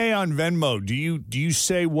you pay on Venmo, do you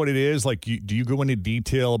say what it is? Like, do you go into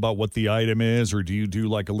detail about what the item is, or do you do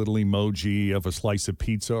like a little emoji of a slice of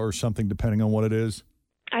pizza or something, depending on what it is?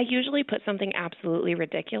 I usually put something absolutely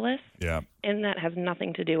ridiculous. Yeah. And that has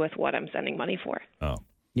nothing to do with what I'm sending money for. Oh.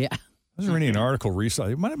 Yeah. I was reading an article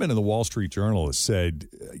recently. It might have been in the Wall Street Journal that said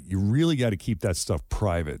you really got to keep that stuff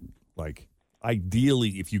private. Like,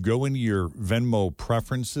 ideally, if you go into your Venmo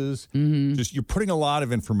preferences, just you're putting a lot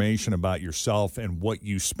of information about yourself and what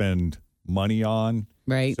you spend money on.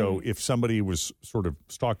 Right. So if somebody was sort of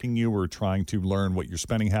stalking you or trying to learn what your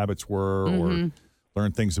spending habits were or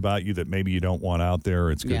learn things about you that maybe you don't want out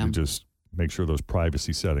there, it's good to just make sure those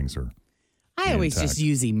privacy settings are I always just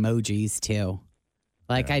use emojis, too.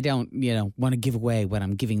 Like, I don't, want to give away what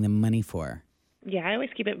I'm giving them money for. Yeah, I always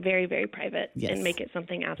keep it very, very private and make it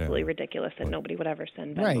something absolutely ridiculous that nobody would ever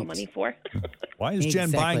send Venmo money for. Why is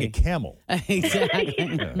Jen buying a camel? Exactly.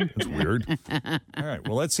 That's weird. All right.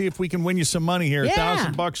 Well, let's see if we can win you some money here.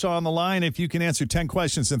 $1,000 on the line if you can answer 10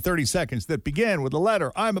 questions in 30 seconds that begin with the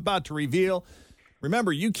letter I'm about to reveal.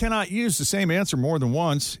 Remember, you cannot use the same answer more than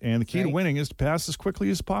once, and the key to winning is to pass as quickly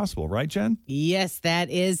as possible. Right, Jen? Yes, that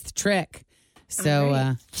is the trick.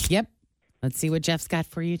 So, yep. Let's see what Jeff's got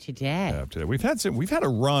for you today. We've had a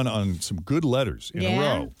run on some good letters in a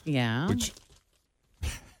row. Yeah. Which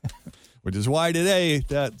is why today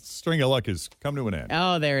that string of luck has come to an end.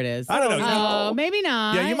 Oh, there it is. I don't know. Oh, maybe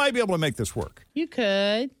not. Yeah, you might be able to make this work. You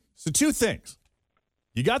could. So 2 things.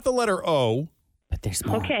 You got the letter O. But there's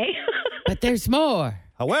more. Okay. But there's more.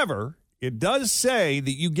 However, it does say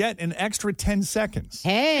that you get an extra 10 seconds.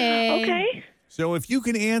 Hey. Okay. So if you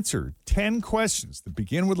can answer 10 questions that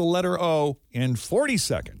begin with the letter O in 40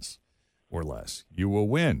 seconds or less, you will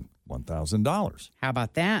win $1,000. How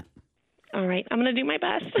about that? All right. I'm going to do my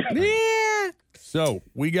best. Yeah. So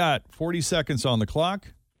we got 40 seconds on the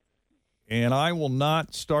clock, and I will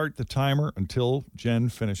not start the timer until Jen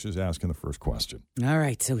finishes asking the first question. All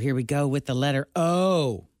right. So here we go with the letter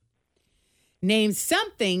O. Name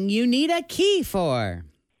something you need a key for.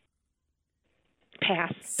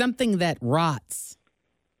 Pass. Something that rots.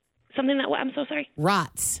 Something that, I'm so sorry.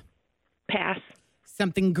 Rots. Pass.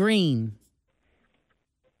 Something green.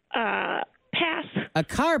 Pass. A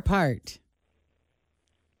car part.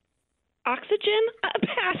 Oxygen.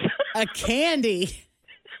 Pass. A candy.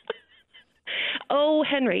 Oh,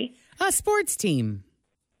 Henry. A sports team.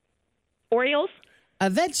 Orioles.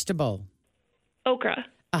 A vegetable. Okra.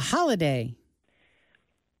 A holiday.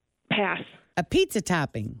 Pass. A pizza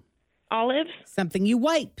topping. Olives. Something you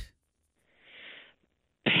wipe.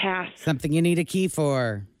 Pass. Something you need a key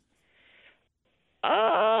for.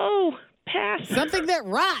 Oh, pass. Something that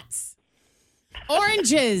rots.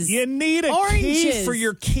 Oranges. You need a key for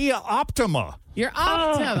your Kia Optima. Your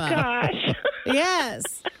Optima. Oh, gosh. Yes.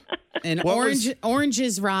 And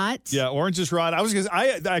oranges rot. Yeah, oranges rot.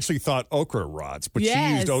 I actually thought okra rots, but she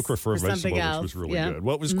used okra for a vegetable, which was really good.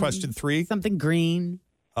 What was question 3? Something green.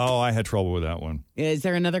 Oh, I had trouble with that one. Is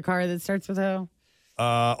there another car that starts with O?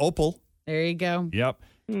 Opal. There you go. Yep.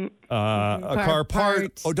 A car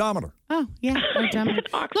part. Odometer. Oh, yeah. Odometer.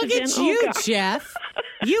 Look at you, Jeff.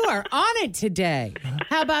 You are on it today.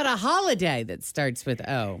 How about a holiday that starts with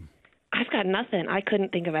O? I've got nothing. I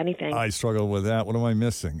couldn't think of anything. I struggle with that. What am I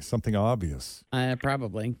missing? Something obvious.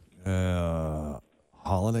 Probably.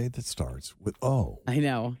 Holiday that starts with O. I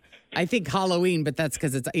know. I think Halloween, but that's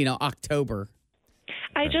because it's, October.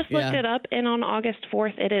 I just looked it up, and on August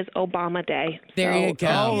 4th, it is Obama Day. There you go.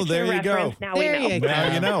 Oh, there you go. Now we know.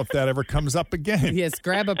 Now you know if that ever comes up again. Yes,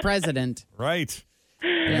 grab a president. Right.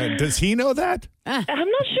 Does he know that? I'm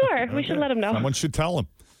not sure. We should let him know. Someone should tell him.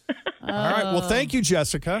 All right. Well, thank you,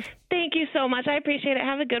 Jessica. Thank you so much. I appreciate it.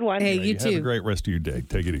 Have a good one. Hey, you too. Have a great rest of your day.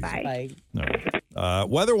 Take it easy. Bye. All right.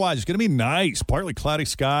 Weather-wise, it's going to be nice. Partly cloudy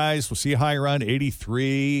skies. We'll see a high around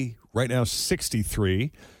 83. Right now,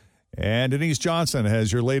 63. And Denise Johnson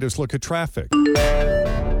has your latest look at traffic.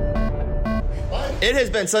 It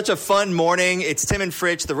has been such a fun morning. It's Tim and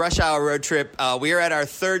Fritch, the Rush Hour Road Trip. We are at our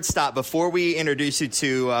third stop. Before we introduce you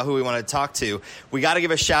to who we want to talk to, we got to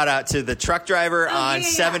give a shout out to the truck driver on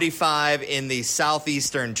 75 in the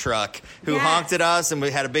Southeastern truck who honked at us, and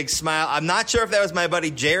we had a big smile. I'm not sure if that was my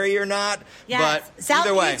buddy Jerry or not, but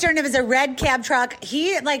either way. Southeastern, it was a red cab truck.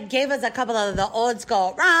 He gave us a couple of the old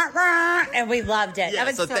school, rah, rah, and we loved it. Yeah, that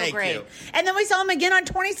was so thank great. you. And then we saw him again on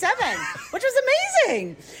 27, which was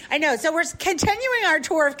amazing. I know. So we're continuing our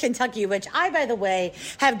tour of Kentucky, which I, by the way,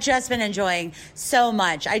 have just been enjoying so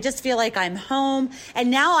much. I just feel like I'm home,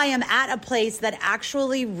 and now I am at a place that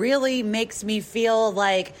actually really makes me feel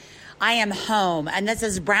like I am home. And this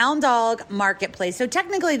is Brown Dog Marketplace. So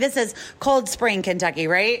technically this is Cold Spring, Kentucky,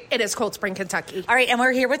 right? It is Cold Spring, Kentucky. All right, and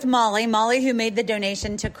we're here with Molly, who made the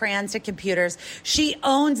donation to Crayons to Computers. She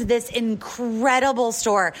owns this incredible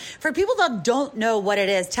store. For people that don't know what it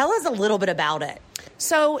is, tell us a little bit about it.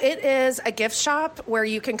 So it is a gift shop where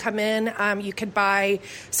you can come in, you could buy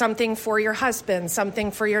something for your husband, something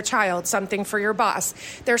for your child, something for your boss.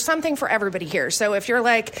 There's something for everybody here. So if you're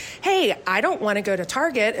like, hey, I don't want to go to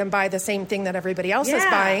Target and buy the same thing that everybody else is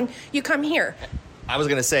buying, you come here. I was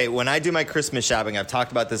going to say, when I do my Christmas shopping, I've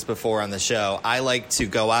talked about this before on the show, I like to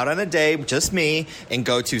go out on a day, just me, and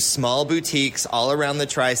go to small boutiques all around the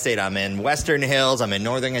tri-state. I'm in Western Hills, I'm in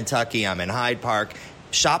Northern Kentucky, I'm in Hyde Park.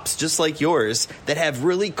 Shops just like yours that have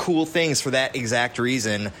really cool things for that exact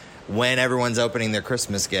reason. When everyone's opening their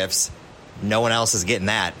Christmas gifts, no one else is getting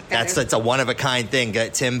that. That's a one-of-a-kind thing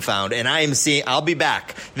that Tim found, and I'll be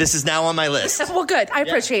back. This is now on my list. Well, good. I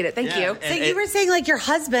appreciate it. Thank you. So you were saying, your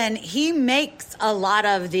husband, he makes a lot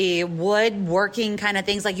of the woodworking kind of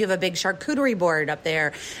things. Like you have a big charcuterie board up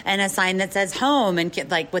there and a sign that says home and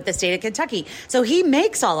with the state of Kentucky. So he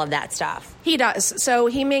makes all of that stuff. He does. So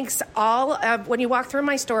he makes all of, when you walk through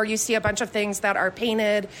my store, you see a bunch of things that are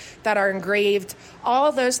painted, that are engraved. All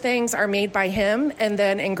of those things are made by him and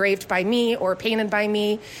then engraved by me or painted by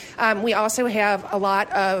me. We also have a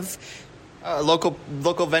lot of local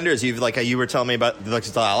vendors. You were telling me about a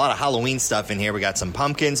lot of Halloween stuff in here. We got some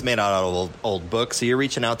pumpkins made out of old books. So you're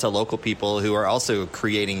reaching out to local people who are also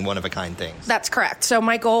creating one-of-a-kind things. That's correct. So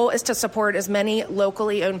my goal is to support as many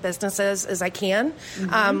locally owned businesses as I can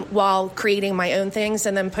while creating my own things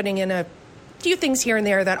and then putting in a few things here and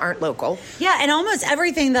there that aren't local. Yeah, and almost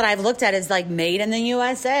everything that I've looked at is made in the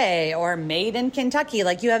USA or made in Kentucky.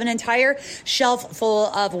 You have an entire shelf full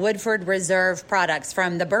of Woodford Reserve products,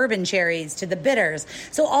 from the bourbon cherries to the bitters.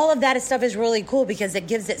 So all of that stuff is really cool because it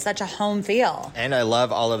gives it such a home feel. And I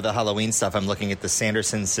love all of the Halloween stuff. I'm looking at the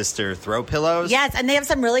Sanderson sister throw pillows. Yes, and they have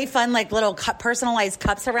some really fun little personalized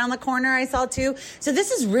cups around the corner I saw too. So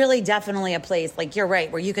this is really definitely a place, you're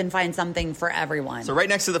right, where you can find something for everyone. So right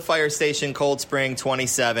next to the fire station, Cold Spring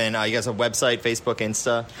 27. You guys have a website, Facebook,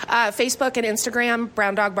 Insta? Facebook and Instagram,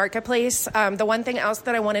 Brown Dog Marketplace. The one thing else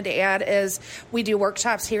that I wanted to add is we do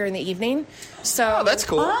workshops here in the evening. So that's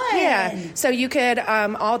cool. Fun. Yeah. So you could,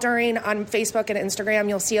 on Facebook and Instagram,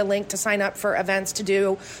 you'll see a link to sign up for events to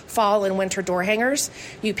do fall and winter door hangers.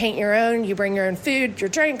 You paint your own, you bring your own food, your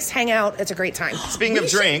drinks, hang out. It's a great time. Speaking of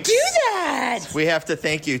drinks, do that. We have to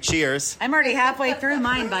thank you. Cheers. I'm already halfway through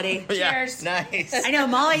mine, buddy. Cheers. Nice. I know.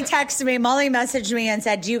 Molly messaged me and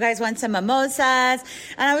said, do you guys want some mimosas? And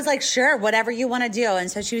I was like, sure, whatever you want to do. And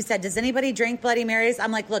so she said, does anybody drink Bloody Marys?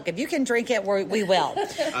 I'm like, look, if you can drink it, we will.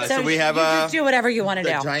 So we have just do whatever you want to do.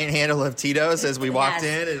 A giant handle of Tito's as we walked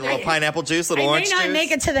in, and a little pineapple juice, little orange juice. I may not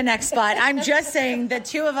make it to the next spot. I'm just saying the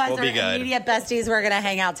two of us are immediate besties. We're going to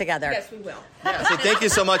hang out together. Yes, we will. Yeah, so thank you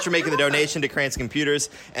so much for making the donation to Crayons Computers,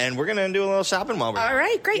 and we're going to do a little shopping while we're All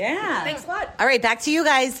right, great. Yeah. Thanks a lot. All right, back to you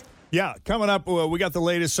guys. Yeah, coming up, we got the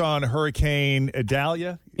latest on Hurricane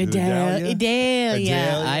Idalia.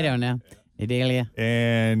 Idalia. I don't know. Idalia.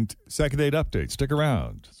 And second date update. Stick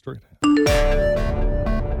around.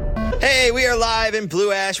 Hey, we are live in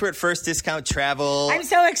Blue Ash. We're at First Discount Travel. I'm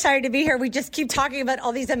so excited to be here. We just keep talking about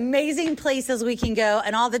all these amazing places we can go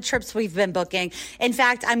and all the trips we've been booking. In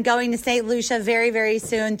fact, I'm going to St. Lucia very, very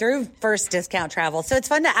soon through First Discount Travel. So it's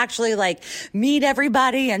fun to actually meet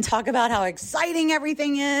everybody and talk about how exciting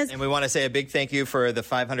everything is. And we want to say a big thank you for the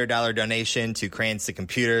 $500 donation to Crayons to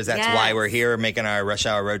Computers. That's why we're here making our rush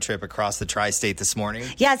hour road trip across the tri-state this morning.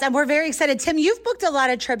 Yes, and we're very excited. Tim, you've booked a lot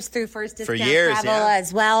of trips through First Discount for years, Travel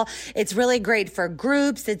as well. It's really great for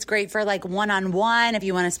groups. It's great for like one-on-one if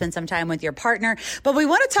you want to spend some time with your partner. But we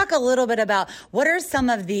want to talk a little bit about what are some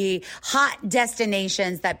of the hot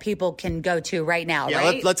destinations that people can go to right now,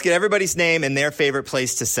 right? Let's get everybody's name and their favorite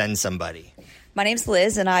place to send somebody. My name's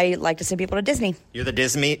Liz, and I like to send people to Disney. You're the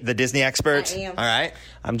Disney expert? I am. All right.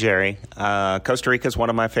 I'm Jerry. Costa Rica is one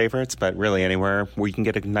of my favorites, but really anywhere where you can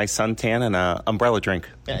get a nice suntan and an umbrella drink.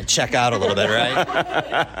 Yeah, check out a little bit,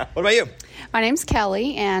 right? What about you? My name's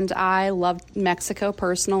Kelly, and I love Mexico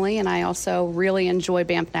personally, and I also really enjoy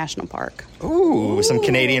Banff National Park. Ooh, some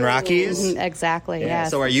Canadian Rockies? Exactly, Yeah.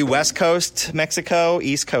 yes. So are you West Coast Mexico,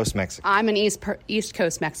 East Coast Mexico? I'm an East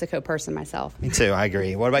Coast Mexico person myself. Me too, I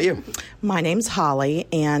agree. What about you? My name's Holly,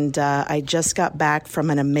 and I just got back from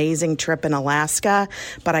an amazing trip in Alaska,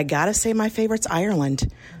 but I gotta say my favorite's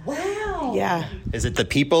Ireland. Wow. Yeah. Is it the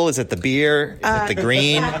people? Is it the beer? Is it the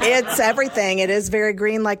green? It's everything. It is very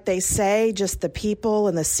green, like they say, just the people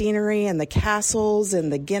and the scenery and the castles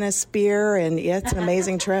and the Guinness beer, and yeah, it's an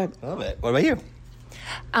amazing trip. Love it. What about you?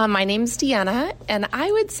 My name's Deanna, and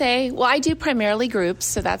I would say, well, I do primarily groups,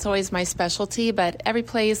 so that's always my specialty, but every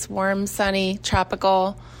place, warm, sunny,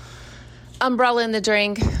 tropical, umbrella in the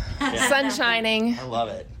drink, sun shining. I love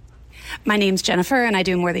it. My name's Jennifer, and I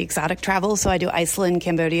do more of the exotic travel. So I do Iceland,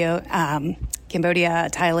 Cambodia,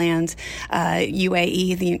 Thailand,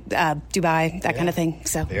 UAE, Dubai, that kind of thing.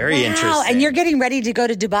 So very interesting. And you're getting ready to go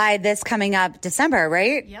to Dubai this coming up December,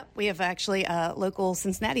 right? Yep. We have actually a local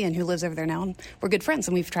Cincinnatian who lives over there now, and we're good friends,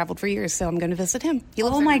 and we've traveled for years. So I'm going to visit him.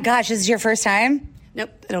 Oh my gosh, this is your first time? Nope,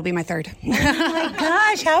 it'll be my third. Oh my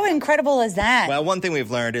gosh, how incredible is that? Well, one thing we've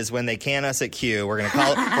learned is when they can us at Q, we're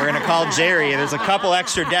gonna call Jerry. There's a couple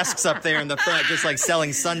extra desks up there in the front, just like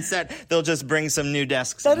selling Sunset. They'll just bring some new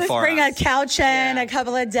desks. They'll just bring a couch in, a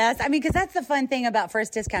couple of desks. I mean, because that's the fun thing about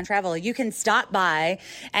First Discount Travel. You can stop by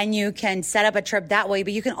and you can set up a trip that way,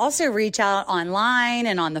 but you can also reach out online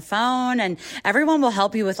and on the phone, and everyone will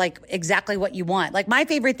help you with like exactly what you want. Like my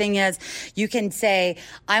favorite thing is you can say,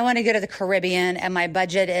 I want to go to the Caribbean and my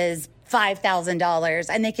budget is $5,000,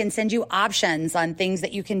 and they can send you options on things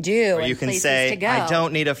that you can do. Or you and can places say, to go. I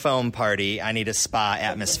don't need a foam party. I need a spa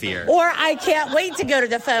atmosphere. Or I can't wait to go to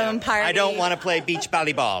the foam party. I don't want to play beach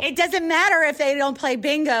volleyball. It doesn't matter if they don't play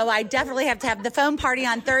bingo. I definitely have to have the foam party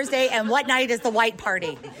on Thursday, and what night is the white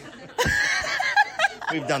party?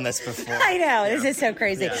 We've done this before. I know. This is so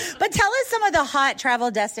crazy. Yeah. But tell us some of the hot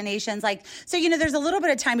travel destinations. Like, so, you know, there's a little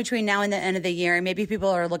bit of time between now and the end of the year. And maybe people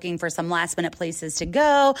are looking for some last minute places to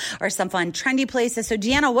go or some fun, trendy places. So,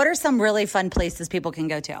 Deanna, what are some really fun places people can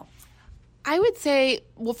go to? I would say,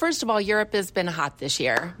 well, first of all, Europe has been hot this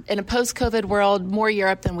year. In a post-COVID world, more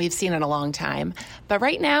Europe than we've seen in a long time. But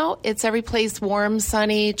right now, it's every place warm,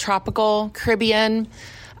 sunny, tropical, Caribbean.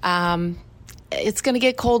 It's going to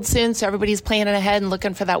get cold soon, so everybody's planning ahead and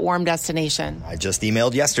looking for that warm destination. I just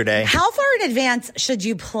emailed yesterday. How far in advance should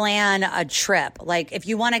you plan a trip? Like, if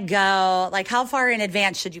you want to go, like, how far in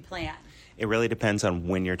advance should you plan? It really depends on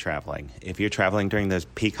when you're traveling. If you're traveling during those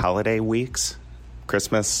peak holiday weeks,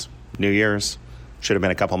 Christmas, New Year's, should have been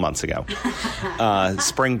a couple months ago.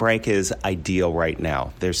 Spring break is ideal right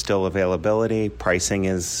now. There's still availability. Pricing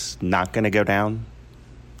is not going to go down.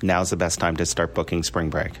 Now's the best time to start booking spring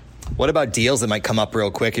break. What about deals that might come up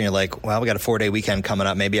real quick and you're like, well, we got a 4-day weekend coming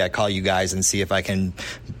up. Maybe I call you guys and see if I can,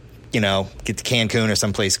 get to Cancun or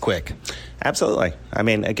someplace quick. Absolutely. I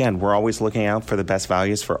mean, again, we're always looking out for the best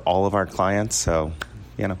values for all of our clients. So,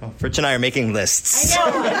 Rich and I are making lists. I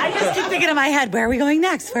know. I just keep thinking in my head, where are we going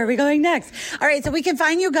next? Where are we going next? All right. So we can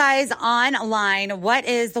find you guys online. What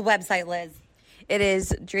is the website, Liz? It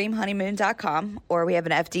is dreamhoneymoon.com, or we have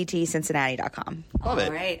an FDTcincinnati.com. Love it.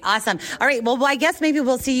 All right. Awesome. All right. Well, I guess maybe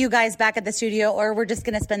we'll see you guys back at the studio, or we're just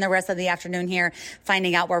going to spend the rest of the afternoon here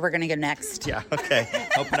finding out where we're going to go next. Yeah. Okay.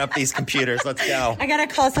 Open up these computers. Let's go. I got to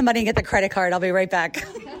call somebody and get the credit card. I'll be right back.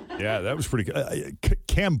 Yeah, that was pretty good.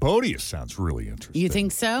 Cambodia sounds really interesting. You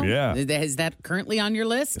think so? Yeah. Is that currently on your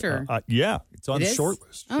list? Or yeah, it's on the short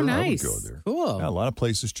list. Oh, nice. I would go there. Cool. Yeah, a lot of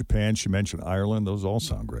places. Japan. She mentioned Ireland. Those all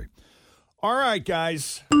sound great. All right,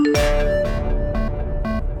 guys.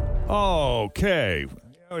 Okay.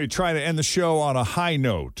 We try to end the show on a high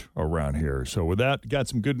note around here. So with that, got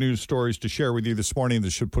some good news stories to share with you this morning that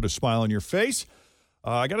should put a smile on your face.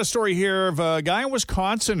 I got a story here of a guy in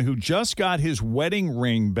Wisconsin who just got his wedding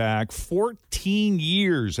ring back 14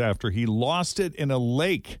 years after he lost it in a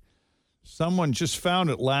lake. Someone just found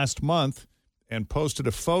it last month and posted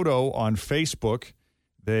a photo on Facebook.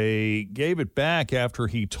 They gave it back after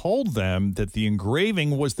he told them that the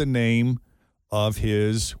engraving was the name of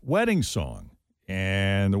his wedding song.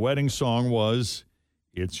 And the wedding song was,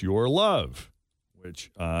 "It's Your Love."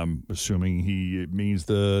 which I'm assuming he means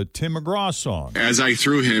the Tim McGraw song. As I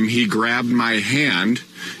threw him, he grabbed my hand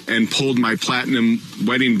and pulled my platinum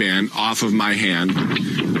wedding band off of my hand,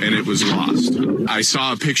 and it was lost. I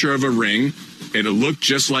saw a picture of a ring, and it looked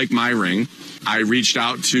just like my ring. I reached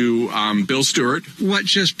out to Bill Stewart. What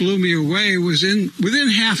just blew me away was within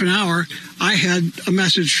half an hour, I had a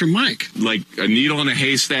message from Mike. Like a needle in a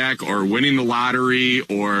haystack or winning the lottery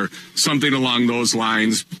or something along those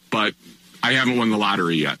lines, but I haven't won the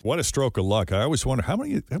lottery yet. What a stroke of luck. I always wonder how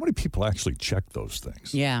many people actually check those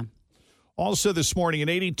things. Yeah. Also this morning, an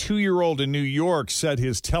 82-year-old in New York set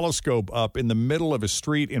his telescope up in the middle of a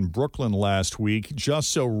street in Brooklyn last week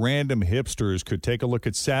just so random hipsters could take a look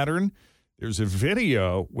at Saturn. There's a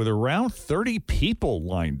video with around 30 people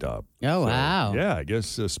lined up. Oh, wow. Yeah, I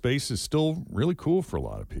guess space is still really cool for a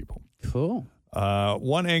lot of people. Cool.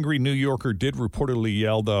 One angry New Yorker did reportedly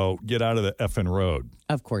yell, though, "Get out of the effing road."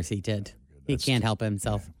 Of course he did. He can't help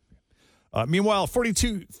himself. Meanwhile,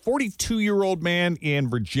 42-year-old man in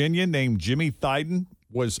Virginia named Jimmy Thiden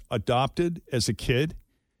was adopted as a kid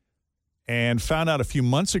and found out a few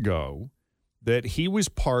months ago that he was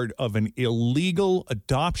part of an illegal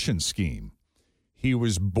adoption scheme. He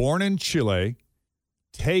was born in Chile,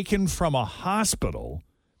 taken from a hospital,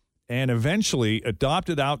 and eventually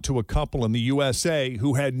adopted out to a couple in the USA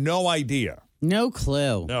who had no idea. No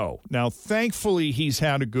clue. No. Now, thankfully, he's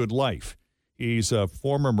had a good life. He's a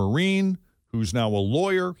former Marine who's now a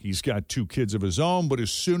lawyer. He's got 2 kids of his own. But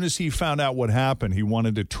as soon as he found out what happened, he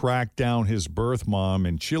wanted to track down his birth mom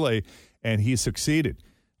in Chile, and he succeeded.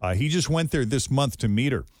 He just went there this month to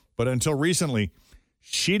meet her. But until recently,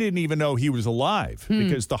 she didn't even know he was alive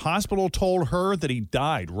because the hospital told her that he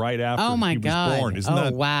died right after he was born. Isn't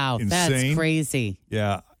that wow. insane? That's crazy.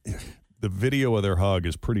 Yeah. The video of their hug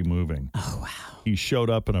is pretty moving. Oh, wow. He showed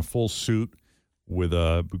up in a full suit with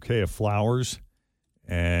a bouquet of flowers,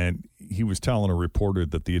 and he was telling a reporter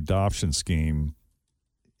that the adoption scheme,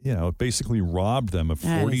 basically robbed them of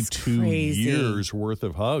 42 years worth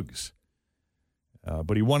of hugs.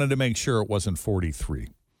 But he wanted to make sure it wasn't 43.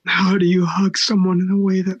 How do you hug someone in a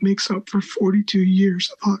way that makes up for 42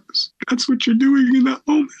 years of hugs? That's what you're doing in that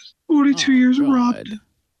moment. 42 years robbed,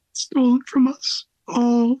 stolen from us,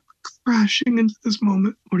 all crashing into this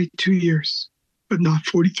moment. 42 years, but not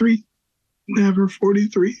 43. Never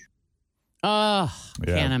 43. Oh,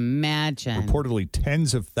 can't imagine. Reportedly,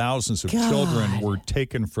 tens of thousands of children were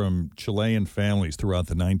taken from Chilean families throughout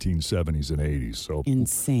the 1970s and 80s. So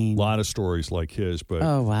insane. A lot of stories like his, but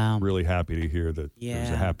really happy to hear that there's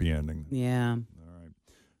a happy ending. Yeah.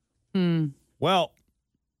 All right. Well,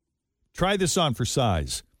 try this on for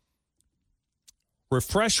size.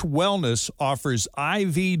 Refresh Wellness offers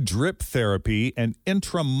IV drip therapy and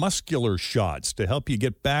intramuscular shots to help you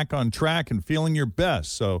get back on track and feeling your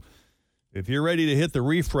best. So if you're ready to hit the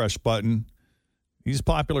refresh button, these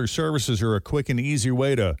popular services are a quick and easy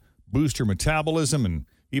way to boost your metabolism and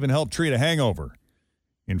even help treat a hangover.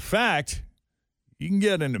 In fact, you can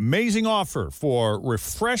get an amazing offer for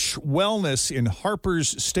Refresh Wellness in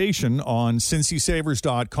Harper's Station on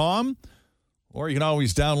CincySavers.com. Or you can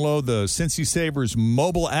always download the Cincy Savers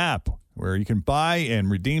mobile app where you can buy and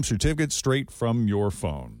redeem certificates straight from your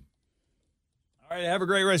phone. All right, have a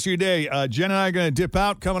great rest of your day. Jen and I are going to dip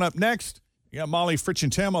out. Coming up next, you got Molly, Fritch,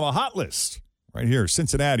 and Tim on the hot list right here,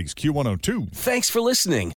 Cincinnati's Q102. Thanks for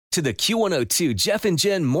listening to the Q102 Jeff and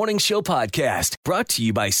Jen Morning Show podcast, brought to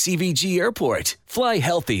you by CVG Airport. Fly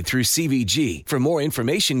healthy through CVG. For more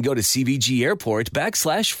information, go to CVG Airport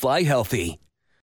 /fly healthy.